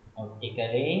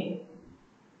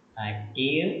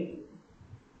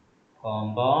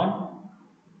compound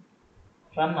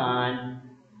from an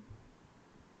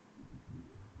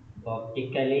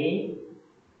optically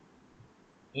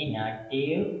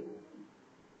inactive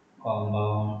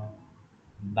compound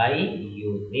by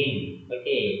using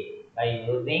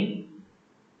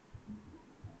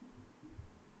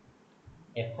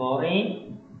a foreign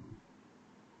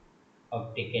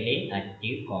optically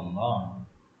active compound.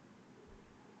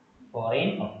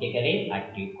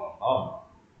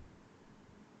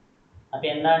 അപ്പൊ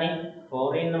എന്താണ്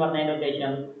ഫോറിൻ എന്ന് പറഞ്ഞതിന്റെ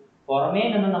ഉദ്ദേശം? പുറമേ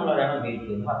നിന്ന് നമ്മൾ ഒരാളെ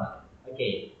ഉപയോഗിക്കും എന്ന് പറഞ്ഞത്. ഓക്കെ,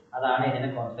 അതാണ് ഇതിന്റെ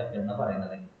കോൺസെപ്റ്റ് എന്ന്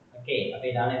പറയുന്നത്. ഓക്കെ, അപ്പൊ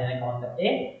ഇതാണ് ഇതിന്റെ കോൺസെപ്റ്റ്.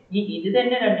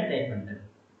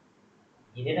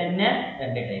 ഇത് തന്നെ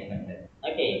രണ്ട് ടൈപ്പ് ഉണ്ട്.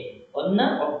 ഓക്കെ, ഒന്ന്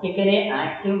ഒപ്റ്റിക്കലി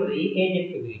ആക്റ്റീവ്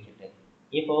റീഏജൻസ് ഉപയോഗിച്ചിട്ട്,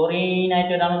 ഈ ഫോറിൻ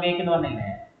ആയിട്ട് ഒരാൾ ഉപയോഗിക്കുന്നു പറഞ്ഞില്ലേ,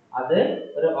 അത്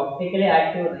ഒരു ഒപ്റ്റിക്കലി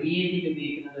ആക്റ്റീവ് റീഏജന്റ്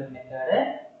ഉപയോഗിക്കുന്ന ഒരു മെത്തേഡ്,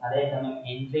 അതേസമയം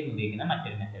എൻസൈം ഉപയോഗിക്കുന്ന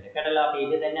മറ്റൊരു മെത്തേഡ്. കേട്ടല്ലോ. അപ്പൊ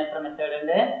ഇത് തന്നെ എത്ര മെത്തേഡ്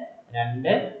ഉണ്ട്?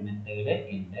 രണ്ട് മെത്തേഡ്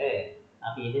ഉണ്ട്.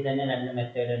 അപ്പൊ ഇത് തന്നെ രണ്ട്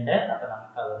മെത്തേഡ് ഉണ്ട്. അപ്പൊ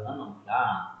നമുക്ക് അതൊന്ന്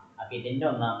നോക്കാം. അപ്പൊ ഇതിന്റെ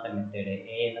ഒന്നാമത്തെ മെത്തേഡ്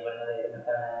എ എന്ന് പറയുന്നത് ഏത്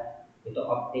മെത്തേഡാണ്? ഇത്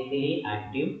ഒപ്റ്റിക്കലി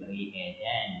ആക്റ്റീവ്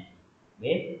റീഏജന്റ്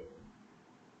വിത്ത്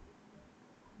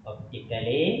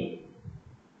optically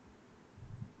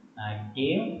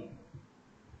active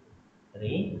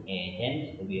reagents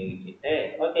ഉപയോഗിച്ചിട്ട്.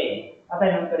 ഓക്കെ, അപ്പൊ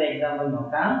നമുക്കൊരു എക്സാമ്പിൾ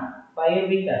നോക്കാം.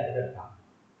 പൈറുവിക് ആസിഡ് എടുക്കാം.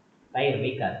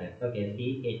 Okay,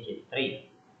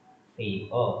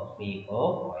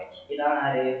 CH3COOH. ഇതാണ്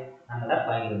ആര്? നമ്മുടെ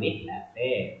പൈറുവിക് ആസിഡ്.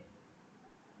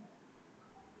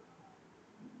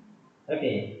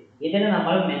 ഓക്കെ, ഇതിനെ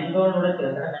നമ്മൾ മെന്തോളിലൂടെ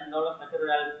ചേർക്കണം. മെന്തോൾ മറ്റൊരു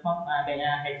അല്പം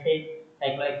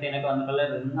സൈക്ലോഹെക്സേനൊക്കെ വന്നിട്ടുള്ള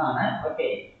റിങ്ങാണ്. ഓക്കെ,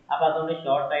 അപ്പൊ അതുകൊണ്ട്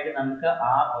ഷോർട്ട് ആയിട്ട് നമുക്ക്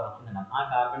R ഓർക്കുന്നുണ്ടാവും. ആ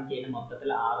കാർബൺ ചെയിൻ മൊത്തത്തിൽ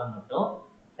R എന്നിട്ടു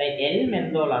L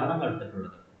മെന്തോളാണ് നമ്മൾ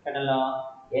എടുത്തിട്ടുള്ളത്. കേട്ടല്ലോ,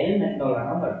 L മെന്തോളാണ്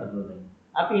നമ്മൾ എടുത്തിട്ടുള്ളത്.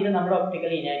 അപ്പൊ ഇത് നമ്മുടെ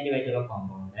ഒപ്റ്റിക്കലി ഇനാക്റ്റീവ് ആയിട്ടുള്ള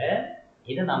കോമ്പൗണ്ട്.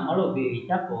 ഇത് നമ്മൾ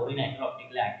ഉപയോഗിച്ച ഫോറിൻ ആയിട്ടുള്ള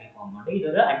ഒപ്റ്റിക്കലി ആക്റ്റീവ് കോമ്പൗണ്ട്.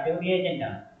 ഇതൊരു ആക്റ്റീവ് റിയേജന്റ്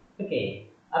ആണ്. ഓക്കെ,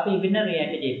 അപ്പൊ ഇതിനെ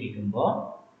റിയാക്ട് ചെയ്യിപ്പിക്കുമ്പോൾ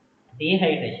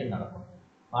ഡീഹൈഡ്രേഷൻ നടക്കും.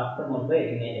 വാട്ടർ മുമ്പ്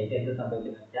എലിമിനേറ്റ് എന്ത്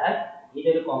സംഭവിക്കുന്നു വെച്ചാൽ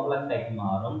ഇതൊരു കോംപ്ലക്സ് ആയിട്ട്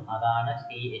മാറും. അതാണ്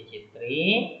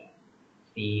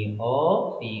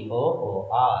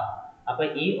CH3COCOOR. അപ്പൊ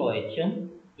ഈ OHും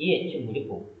ഈ Hും കൂടി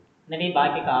പോകും. എന്നിട്ട് ഈ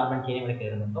ബാക്കി കാർബൺ ചെയിൻ ഇവിടെ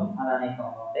കയറി നിൽക്കും. അതാണ് ഈ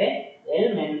കോമ്പൗണ്ട്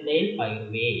L-മെന്തൈൽ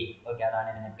പൈറുവേറ്റ്. ഓക്കെ, അതാണ്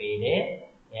ഇതിന്റെ പേര്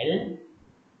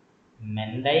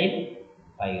L-മെന്തൈൽ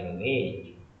പൈറുവേറ്റ്.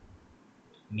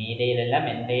 മീഥൈലല്ല,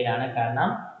 മെന്തൈലാണ്. കാരണം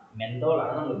മെന്തോൾ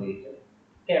ആണ് നമ്മൾ ഉപയോഗിച്ചത്.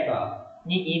 കേട്ടോ.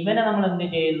 ഇനി ഇവനെ നമ്മൾ എന്ത്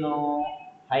ചെയ്യുന്നു?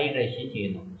 ഹൈഡ്രേഷൻ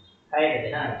ചെയ്യുന്നു,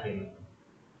 ഹൈഡ്രജൻ ആഡ് ചെയ്യുന്നു.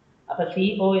 അപ്പൊ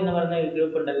CO എന്ന് പറയുന്ന ഒരു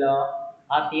ഗ്രൂപ്പ് ഉണ്ടല്ലോ,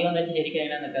 ആ CO എന്ന് വെച്ചാൽ ശരിക്കും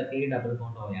എങ്ങനെയാണെന്ന് C ഡബിൾ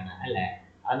ബോണ്ട് പോലെയാണ് അല്ലേ.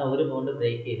 അന്ന് ഒരു ബോണ്ട്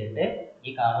ബ്രേക്ക് ചെയ്തിട്ട് ഈ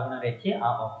കാർബൺ ഒരു H, ആ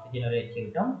ഓക്സിജൻ ഒരു H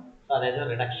കിട്ടും. സോ അതായത്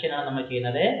റിഡക്ഷൻ ആണ് നമ്മൾ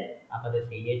ചെയ്യുന്നത്. അപ്പൊ അത്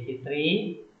CH3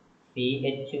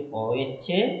 CHOH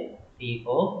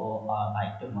COOR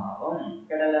ആയിട്ട് മാറും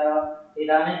കേട്ടല്ലോ.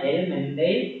 ഇതാണ് L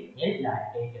മെന്തൈൽ L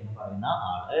ലാക്ടേറ്റ് എന്ന് പറയുന്ന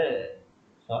ആള്.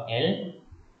 സോ L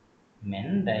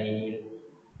മെന്തൈൽ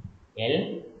L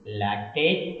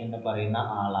ലാക്ടേറ്റ് എന്ന് പറയുന്ന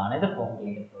ആളാണ് ഇത് ഫോം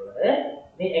ചെയ്തിട്ടുള്ളത്.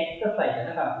 ഇത് എക്സസൈറ്റ്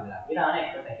എന്ന് കണക്കിടുക. ഇതാണ്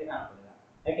എക്സസൈറ്റ് കണക്കിടുക.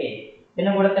 ഓക്കെ.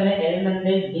 ഇതിന്റെ കൂടെ തന്നെ L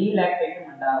മെന്തൈൽ D ലാക്ടേറ്റും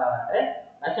ഉണ്ടാകാറുണ്ട്,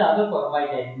 പക്ഷെ അത്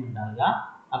കുറവായിട്ടായിരിക്കും ഉണ്ടാവുക.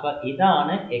 അപ്പൊ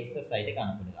ഇതാണ് എക്സസൈറ്റ്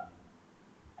കണക്കിടുക.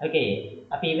 ഓക്കെ.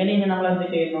 അപ്പൊ ഇവനെ ഇനി നമ്മൾ എന്ത്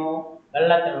ചെയ്യുന്നു?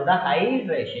 വെള്ളത്തിലൂടെ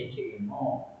ഹൈഡ്രേഷൻ ചെയ്യുന്നു.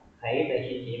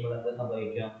 ഹൈഡ്രേഷൻ ചെയ്യുമ്പോൾ എന്ത്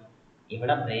സംഭവിക്കും?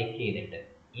 ഇവിടെ ബ്രേക്ക് ചെയ്തിട്ട്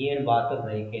ഈ ഒരു ഭാഗത്ത്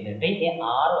ബ്രേക്ക് ചെയ്തിട്ട് ഈ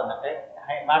R വന്നിട്ട്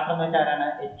വാട്ടർ എന്ന് വെച്ചാൽ ആരാണ്?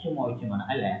 H-ഉം OH-ഉം ആണ്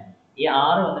അല്ലേ. ഈ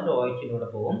R വന്നിട്ട് OH-ലൂടെ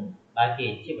പോവും, ബാക്കി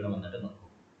H ഇവിടെ വന്നിട്ട് നിൽക്കും.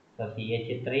 സോ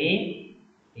CH3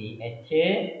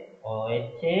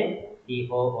 CHOH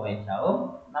COOH ആവും.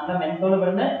 നമ്മുടെ മെന്തോൾ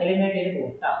ഇവിടുന്ന് എലിമിനേറ്റ് ചെയ്ത്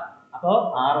പോട്ടാ. അപ്പോൾ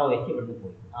ROH ഇവിടുന്ന്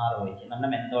പോയി. ROH നമ്മുടെ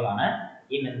മെന്തോൾ ആണ്.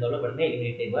 ഈ മെന്തോൾ ഇവിടുന്ന്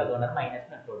എലിമിനേറ്റ് ചെയ്തു, അതുകൊണ്ടാണ് മൈനസ്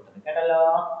ഇട്ട് കൊടുത്തത് കേട്ടല്ലോ.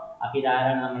 അപ്പൊ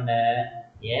ഇതാരാണ് നമ്മുടെ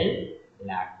L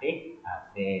ലാക്ടിക്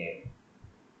ആസിഡ്.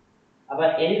 അപ്പൊ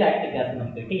L ലാക്ടിക് ആസിഡ്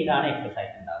നമുക്ക് കിട്ടി. ഇതാണ്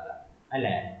എക്സസൈറ്റ് ഉണ്ടാവുക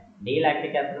അല്ലേ. D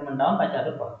ലാക്ടിക് ആസിഡും ഉണ്ടാവും, പക്ഷെ അത്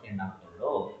കുറച്ചേ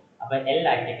ഉണ്ടാവത്തുള്ളൂ. അപ്പൊ L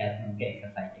ലാക്ടിക് ആസിഡ് നമുക്ക്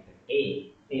എക്സസൈറ്റ് കിട്ടി.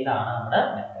 ഇതാണ് നമ്മുടെ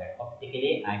മെത്തേഡ്,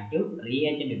 ഒപ്റ്റിക്കലി ആക്റ്റീവ്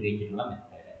റിയേജന്റ് ഉപയോഗിച്ചിട്ടുള്ള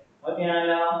മെത്തേഡ്. ഓക്കെ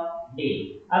ആണല്ലോ. D.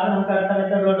 അപ്പൊ നമുക്ക് അടുത്ത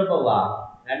മെത്തേഡിലോട്ട് പോവാം.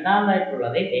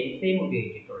 രണ്ടാമതായിട്ടുള്ളത് എൻസൈം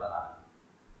ഉപയോഗിച്ചിട്ടുള്ളതാണ്.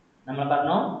 നമ്മൾ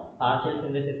പറഞ്ഞു പാർഷ്യൽ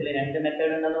സിന്തസിസിൽ രണ്ട്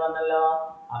മെത്തേഡ് ഉണ്ടെന്ന് പറഞ്ഞല്ലോ.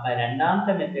 അപ്പൊ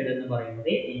രണ്ടാമത്തെ മെത്തേഡ് എന്ന്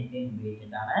പറയുന്നത് എൻസൈം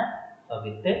ഉപയോഗിച്ചിട്ടാണ്. So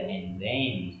with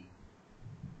enzymes,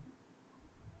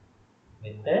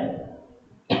 with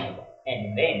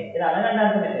enzymes, ഇതാണ്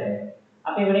രണ്ടാമത്തെ മെത്തേഡ്.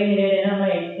 അപ്പൊ ഇവിടെ നമ്മൾ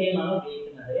എൻസൈം ആണ്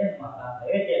ഉപയോഗിക്കുന്നത് എന്ന് നോക്കാം.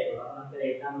 നമുക്ക്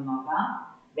എക്സാമ്പിൾ നോക്കാം.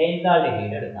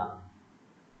 ബെൻസാൽഡിഹൈഡ് എടുക്കാം.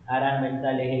 ആരാണ്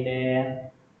ബെൻസാൽഡിഹൈഡ്?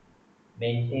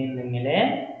 ബെൻസീൻ റിങ്ങില്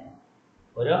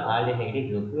ഒരു ആൽഡിഹൈഡ്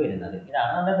ഗ്രൂപ്പ് വരുന്നത്.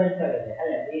 ഇതാണ് നമ്മുടെ ബെൻസാൽഡിഹൈഡ്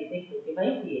അല്ലേ.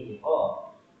 3,6,55 CH4.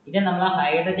 ഇത് നമ്മൾ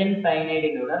ഹൈഡ്രജൻ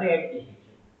സയനൈഡിലൂടെ റിയാക്ട്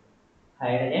ചെയ്യിപ്പിച്ചു.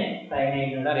 ഹൈഡ്രജൻ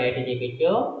സയനൈഡിലൂടെ റിയാക്ട്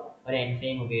ചെയ്യിപ്പിച്ചു, ഒരു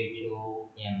എൻസൈം ഉപയോഗിച്ചു,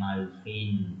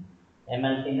 എമൾസിൻ.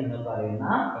 എമൾസിൻ എന്ന് പറയുന്ന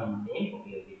എൻസൈം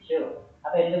ഉപയോഗിച്ചു.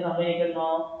 അപ്പൊ എന്ത് സംഭവിക്കുന്നു?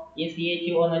 ഈ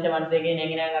CHO എന്ന് വെച്ചാൽ മനസ്സിലാക്കി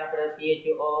എങ്ങനെയാണ് കാണപ്പെടുന്നത്?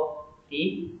 CHO C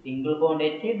single bond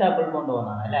H double bond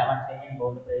ഒന്നാണ് അല്ലെ. വൺ സെക്കൻഡ്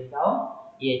ബോണ്ട് ബ്രേക്ക് ആവും.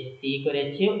 ഈ Cക്ക് ഒരു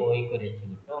H, Oക്ക് ഒരു H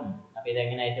കിട്ടും. അപ്പൊ ഇത്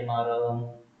എങ്ങനെയായിട്ട് മാറും?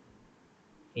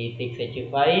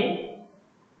 C6H5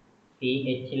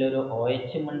 CH-ൽ ഒരു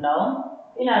OH ഉണ്ടാവും,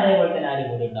 പിന്നെ അതേപോലെ തന്നെ ആരും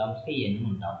കൂടി ഉണ്ടാവും, CN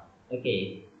ഉണ്ടാവും. ഓക്കെ.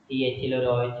 CH-ൽ ഒരു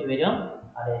OH വരും,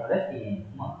 അതേപോലെ CN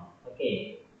ആവും. ഓക്കെ.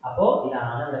 അപ്പോ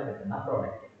ഇതാണ് ഇവിടെ കിട്ടുന്ന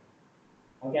പ്രോഡക്റ്റ്.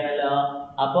 ഓക്കെ ആണല്ലോ.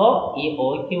 അപ്പോ ഈ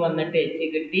Oക്ക് വന്നിട്ട് H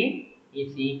കിട്ടി, ഈ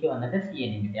Cക്ക് വന്നിട്ട്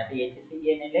CN കിട്ടി. അപ്പൊ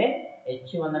HCN-ല്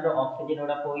H വന്നിട്ട്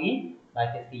ഓക്സിജനൂടെ പോയി,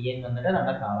 ബാക്കി CN വന്നിട്ട്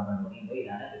നമ്മുടെ കാർബൺ കൂടി.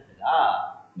 ഇതാണ് കിട്ടുക.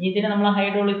 ഇതിനെ നമ്മൾ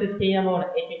ഹൈഡ്രോളിസിസ് ചെയ്യാൻ പോകണം.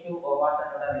 H2O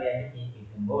വാട്ടറിനോട് റിയാക്ട്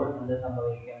ചെയ്യിപ്പിക്കുമ്പോൾ എന്ത്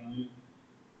സംഭവിക്കും?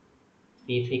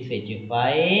 C6H5,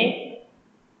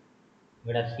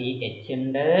 ഇവിടെ CH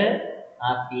ഉണ്ട്, ആ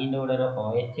Cന്റെ കൂടെ ഒരു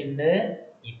OH ഉണ്ട്,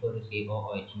 ഇപ്പൊ ഒരു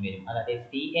COOH വരും. അതായത്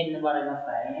C എന്ന് പറയുന്ന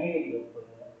സയനൈഡ് ഗ്രൂപ്പ്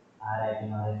ആരായിട്ട്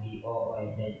മാറി?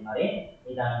 COOH ആയിട്ട് മാറി.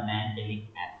 ഇതാണ് മാൻഡലിക്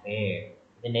ആസിഡ്.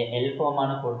 ഇതിന്റെ L ഫോം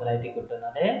ആണ് കൂടുതലായിട്ട്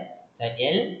കിട്ടുന്നത്.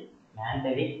 L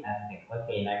mandelic acid.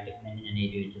 Okay. Lactic ഞാൻ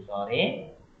എഴുതി വെച്ചു, സോറി.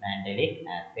 മാൻഡലിക്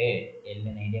ആസിഡ് L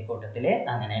നേടിയ കൂട്ടത്തില്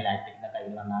അങ്ങനെ ലാക്ടിക്കിന്റെ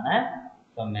കയ്യിൽ വന്നാണ്.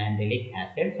 So mandelic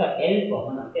acid. So L form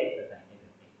നമുക്ക് എക്സസൈസ്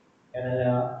കിട്ടി.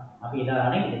 അപ്പൊ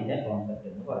ഇതാണ് ഇതിന്റെ കോൺസെപ്റ്റ്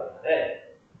എന്ന് പറയുന്നത്.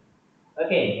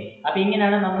 ഓക്കെ. അപ്പൊ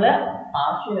ഇങ്ങനെയാണ് നമ്മൾ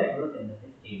പാർഷ്യൽ ആയിട്ടുള്ള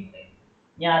സിന്തസിസ് ചെയ്യുന്നത്.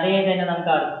 ഇനി അതേ തന്നെ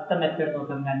നമുക്ക് അടുത്ത മെത്തേഡ്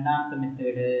നോക്കാം. രണ്ടാമത്തെ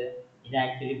മെത്തേഡ്. ഇത്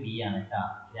ആക്ച്വലി B ആണ് കേട്ടോ.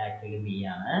 ഇത് ആക്ച്വലി B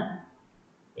ആണ്.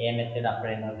 A മെത്തേഡ്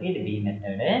അപ്പഴേ നോക്കി, ഇത് B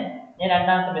മെത്തേഡ്. ഞാൻ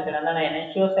രണ്ടാമത്തെ മെത്തേഡ് എന്താണ്?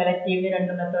 എനൻഷ്യോ സെലക്റ്റീവില്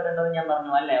രണ്ട് മെത്തേഡ് ഉണ്ടെന്ന് ഞാൻ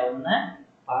പറഞ്ഞു അല്ലേ. ഒന്ന്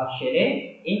പാർഷ്യല്,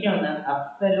 ഇനി ഒന്ന്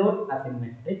absolute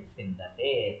asymmetric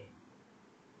synthesis.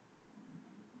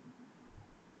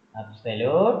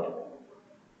 Absolute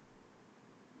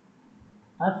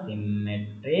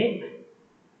asymmetric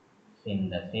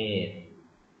synthesis,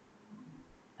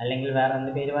 അല്ലെങ്കിൽ വേറെ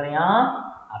എന്ത് പേര് പറയാം?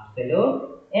 അബ്സല്യൂട്ട്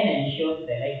എനൻഷ്യോ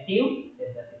സെലക്റ്റീവ്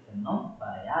സിന്തസിസ് എന്നും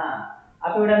പറയാം.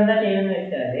 അപ്പൊ ഇവിടെ എന്താ ചെയ്യുന്നത്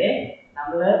വെച്ചാല്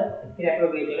നമ്മള്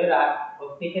ഉപയോഗിച്ചുള്ള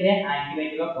ഒപ്റ്റിക്കലി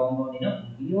ആക്ടിവേറ്റുള്ള കോമ്പൗണ്ടിനെ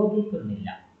ഉപയോഗിക്കുന്നില്ല.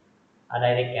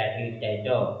 അതായത് കാറ്റലിസ്റ്റ്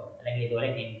ആയിട്ടോ അല്ലെങ്കിൽ ഇതുപോലെ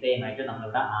എൻസൈം ആയിട്ടോ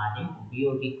നമ്മളിവിടെ ആദ്യം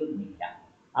ഉപയോഗിക്കുന്നില്ല.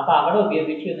 അപ്പൊ അവിടെ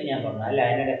ഉപയോഗിച്ചു എന്ന് ഞാൻ പറഞ്ഞു അല്ലെ.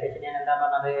 അതിന്റെ ഡെഫിനിഷൻ ഞാൻ എന്താ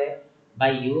പറഞ്ഞത്?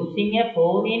 By using A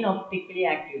foreign optically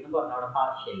active എന്ന് പറഞ്ഞു അവിടെ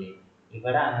പാർഷ്യലി.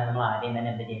 ഇവിടെ അങ്ങനെ നമ്മൾ ആദ്യം തന്നെ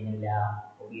എന്ത് ചെയ്യുന്നില്ല,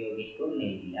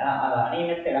 ഉപയോഗിക്കുന്നില്ല. അതാണ് ഈ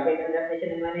മെത്തേഡ്. അപ്പൊ ഇതിന്റെ ഡെഫിനിഷൻ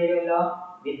എങ്ങനെ വരുമല്ലോ,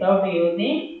 without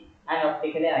using an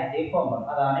optically active compound.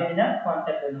 അതാണ് ഇതിന്റെ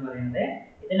കോൺസെപ്റ്റ് എന്ന് പറയുന്നത്.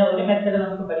 ഇതിന്റെ ഒരു മെത്തേഡ്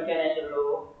നമുക്ക് പഠിക്കാനായിട്ടുള്ളൂ,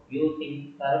 using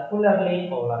circularly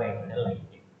polarised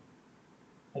light.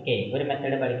 Okay, ഒരു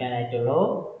method പഠിക്കാനായിട്ടുള്ളൂ,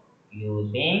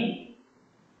 using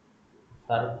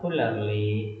circularly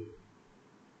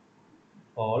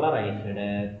polarised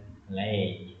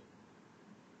light,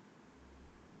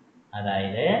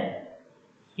 അതായത്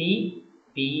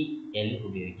CPL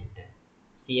ഉപയോഗിച്ചിട്ട്.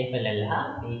 CFL അല്ല,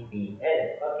 CPL.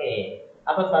 ഓക്കെ,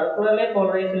 അപ്പൊ സർക്കുലർലി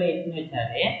പോളറൈസ്ഡ് ലൈറ്റ് എന്ന്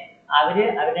വെച്ചാല്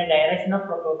അവരുടെ ഡയറക്ഷൻ ഓഫ്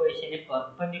പ്രൊപ്പഗേഷന്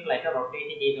പെർപെൻഡിക്കുലർ ആയിട്ട്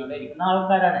റൊട്ടേറ്റ് ചെയ്തുകൊണ്ടിരിക്കുന്ന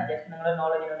ആൾക്കാരാണ്. ജസ്റ്റ് നിങ്ങളുടെ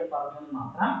നോളജിന് വേണ്ടി പറഞ്ഞത്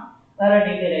മാത്രം, വേറെ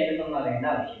ഡീറ്റെയിൽ ആയിട്ടൊന്നും അറിയേണ്ട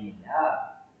ആവശ്യമില്ല.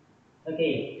 ഓക്കെ,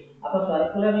 അപ്പൊ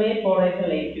സർക്കുലർലി പോളറൈസ്ഡ്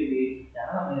ലൈറ്റ്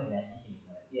ഉപയോഗിച്ചിട്ടാണ് നമ്മൾ റിയാക്ഷൻ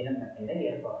ചെയ്യുന്നത്, ഈ ഒരു മെത്തേഡ് ഈ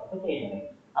ഒരു പ്രോസസ് ചെയ്യുന്നത്.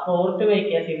 അപ്പൊ ഓർത്ത്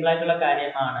വയ്ക്കുക, സിമ്പിൾ ആയിട്ടുള്ള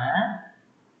കാര്യമാണ്.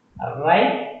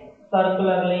 റൈറ്റ്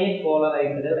സർക്കുലർലി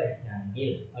പോളറൈസ്ഡ് ലൈറ്റ്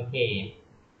ആണെങ്കിൽ, ഓക്കെ,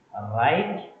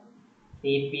 റൈറ്റ്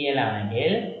CPL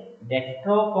ആണെങ്കിൽ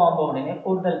ഡെക്സ്ട്രോ കോമ്പൗണ്ടിന്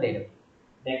കൂടുതൽ തരും,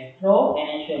 ഡെക്സ്ട്രോ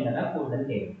എനൻഷ്യോമിന് കൂടുതൽ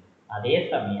തരും.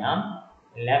 അതേസമയം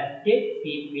ലെഫ്റ്റ്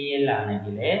CPL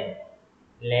ആണെങ്കിൽ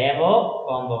ലേവോ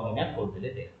കോമ്പൗണ്ടിന് കൂടുതൽ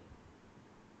തരും,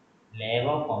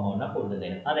 ലേവോ കോമ്പൗണ്ടിന് കൂടുതൽ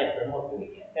തരും. അത് എപ്പോഴും ഓർത്ത്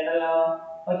വയ്ക്കുക, കേട്ടല്ലോ.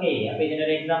 ഓക്കെ, അപ്പൊ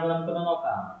ഇതിനൊരു എക്സാമ്പിൾ നമുക്കൊന്ന്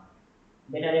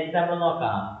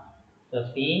നോക്കാം. So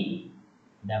C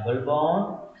double bond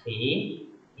C,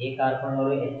 ഈ കാർബൺ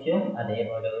ഒരു H-ഉം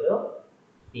അതേപോലെ ഒരു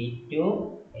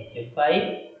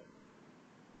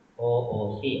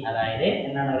C2H5OOC, അതായത്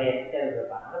എന്താണ് ഒരു എസ്റ്റർ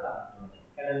ഗ്രൂപ്പാണ് അവിടെ പറഞ്ഞിട്ടുള്ളത്,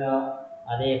 കേട്ടല്ലോ.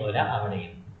 അതേപോലെ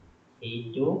അവിടെയും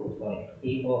COO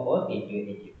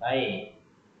C2H5,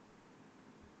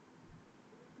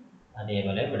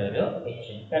 അതേപോലെ ഇവിടെ ഒരു H,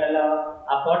 കേട്ടല്ലോ.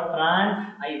 അപ്പോൾ ട്രാൻസ്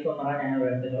ഐസോമറാണ് ഞാൻ ഇവിടെ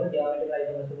എടുത്തിട്ടുള്ളത്. ജിയോമെട്രിക്കൽ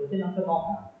ഐസോമറിനെ കുറിച്ച് നമുക്ക്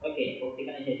നോക്കാം. ഓക്കെ,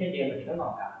 ഒപ്റ്റിക്കലിന് ശേഷം ജിയോമെട്രിക്കൽ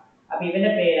നോക്കാം. അപ്പൊ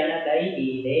ഇവന്റെ പേരാണ്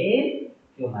ഡൈഈഥൈൽ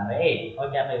ഫ്യൂമറേറ്റ്.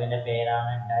 ഓക്കെ, അപ്പൊ ഇവന്റെ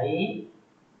പേരാണ് ഡൈഈഥൈൽ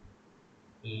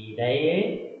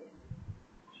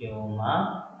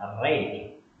ഫ്യൂമറേറ്റ്.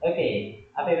 ഓക്കെ,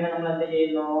 അപ്പൊ ഇവനെ നമ്മൾ എന്ത്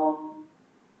ചെയ്യുന്നു,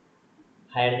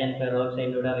 ഹൈഡ്രജൻ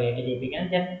പെറോക്സൈഡിലൂടെ റിയാക്ട് ചെയ്യിപ്പിക്കാൻ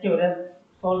ജസ്റ്റ് ഒരു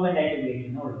സോൾവെന്റ് ആയിട്ട്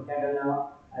ഉപയോഗിക്കുന്നുള്ളൂ, കേട്ടല്ലോ.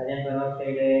 ഹൈഡ്രജൻ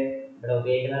പെറോക്സൈഡ് ഇവിടെ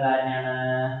ഉപയോഗിക്കുന്നത് ആരാണ്,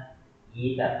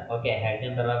 ether. Okay,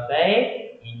 hydrogen peroxide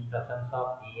in presence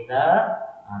of ether,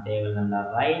 അതേപോലെ നമ്മുടെ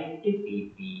right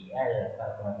CPL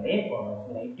circularly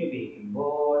polarised light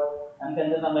ഉപയോഗിക്കുമ്പോൾ നമുക്ക്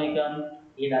എന്ത് സംഭവിക്കും,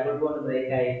 ഈ ഡബിൾ ബോണ്ട്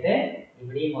ബ്രേക്ക് ആയിട്ട്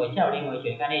ഇവിടെയും ഒഴിച്ച് അവിടെയും ഒഴിച്ച്,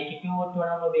 കാരണം H2O2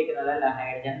 ആണ് നമ്മൾ ഉപയോഗിക്കുന്നത്, അല്ല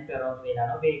ഹൈഡ്രജൻ പെറോക്സൈഡ്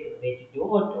ആണ് ഉപയോഗിക്കുന്നത്,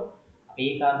 H2O2. അപ്പൊ ഈ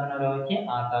കാർബൺ ഒരു ഒഴിച്ച്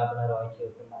ആ കാർബൺ ഒരു ഒഴിച്ച്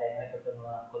കിട്ടുന്നത് എങ്ങനെ കിട്ടുന്നത്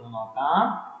നമുക്കൊന്ന് നോക്കാം.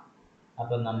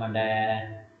 അപ്പൊ നമ്മുടെ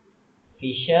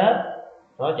ഫിഷർ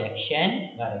പ്രൊജക്ഷൻ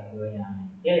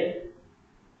വരയ്ക്കുകയാണെങ്കിൽ,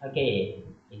 ഓക്കെ,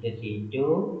 ഇത്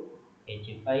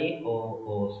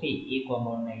C2H5OOC, ഈ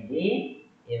കോമ്പൗണ്ട് എഴുതി,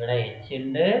 ഇവിടെ H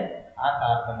ഉണ്ട്, ആ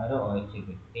കാർബൺ ഒരു OH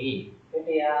കിട്ടി,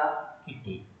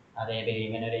 കിട്ടി. അതേപോലെ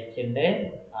ഇവനൊരു H ഉണ്ട്,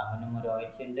 അവനും ഒരു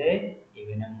OH ഉണ്ട്,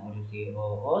 ഇവനും ഒരു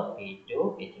COO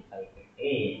C2H5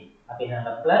 കിട്ടി. അപ്പൊ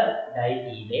ഇതിനുള്ള പ്ലസ്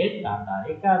ഡൈഈഥൈൽ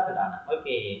ടാർട്ടാറിക് ആസിഡ് ആണ്.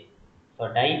 ഓക്കെ, സോ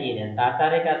ഡൈഈഥൈൽ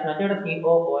ടാർട്ടാറിക് ആസിഡ് ഇവിടെ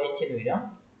COOH വരും,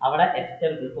 അവിടെ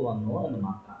എസ്റ്റർ ഗ്രൂപ്പ് വന്നു എന്ന്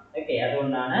മാത്രം. ഓക്കെ,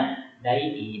 അതുകൊണ്ടാണ്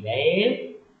ഡൈഈഥൈൽ,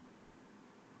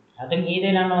 അതും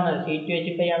ഈഥൈലാണല്ലോ വന്നത്,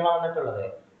 C2H5 ആണല്ലോ വന്നിട്ടുള്ളത്.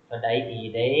 സോ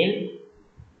ഡൈഈഥൈൽ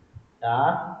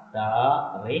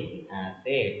ടാർട്ടാറിക്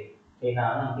ആസിഡ്,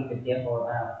 ഇതാണ് നമുക്ക് കിട്ടിയ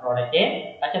പ്രോഡക്റ്റ്.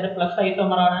 പക്ഷെ അത് പ്ലസ്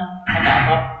ഐസോമർ ആണ്,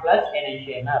 അപ്പൊ പ്ലസ്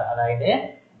എനൻഷ്യോമർ, അതായത്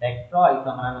ഡെക്സ്ട്രോ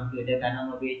ഐസോമർ ആണ് നമുക്ക് കിട്ടിയത്. കാരണം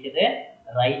നമ്മൾ ഉപയോഗിച്ചത്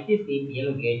റൈറ്റ് CPL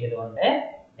ഉപയോഗിച്ചത് കൊണ്ട്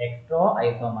ഡെക്സ്ട്രോ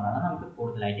ഐസോമർ ആണ് നമുക്ക്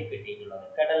കൂടുതലായിട്ട് കിട്ടിയിട്ടുള്ളത്,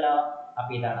 കേട്ടല്ലോ.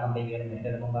 അപ്പൊ ഇതാണ് നമ്മൾ ഈ ഒരു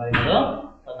മെത്തേഡ് എന്ന് പറയുന്നത്.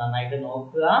 അപ്പൊ നന്നായിട്ട്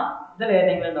നോക്കുക, ഇതിൽ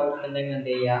ഏതെങ്കിലും ഡൗട്ട്സ് ഉണ്ടെങ്കിൽ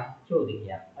എന്ത് ചെയ്യുക,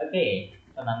 ചോദിക്കുക. ഓക്കെ,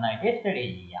 നന്നായിട്ട് സ്റ്റഡി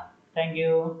ചെയ്യാം. Thank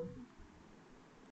you.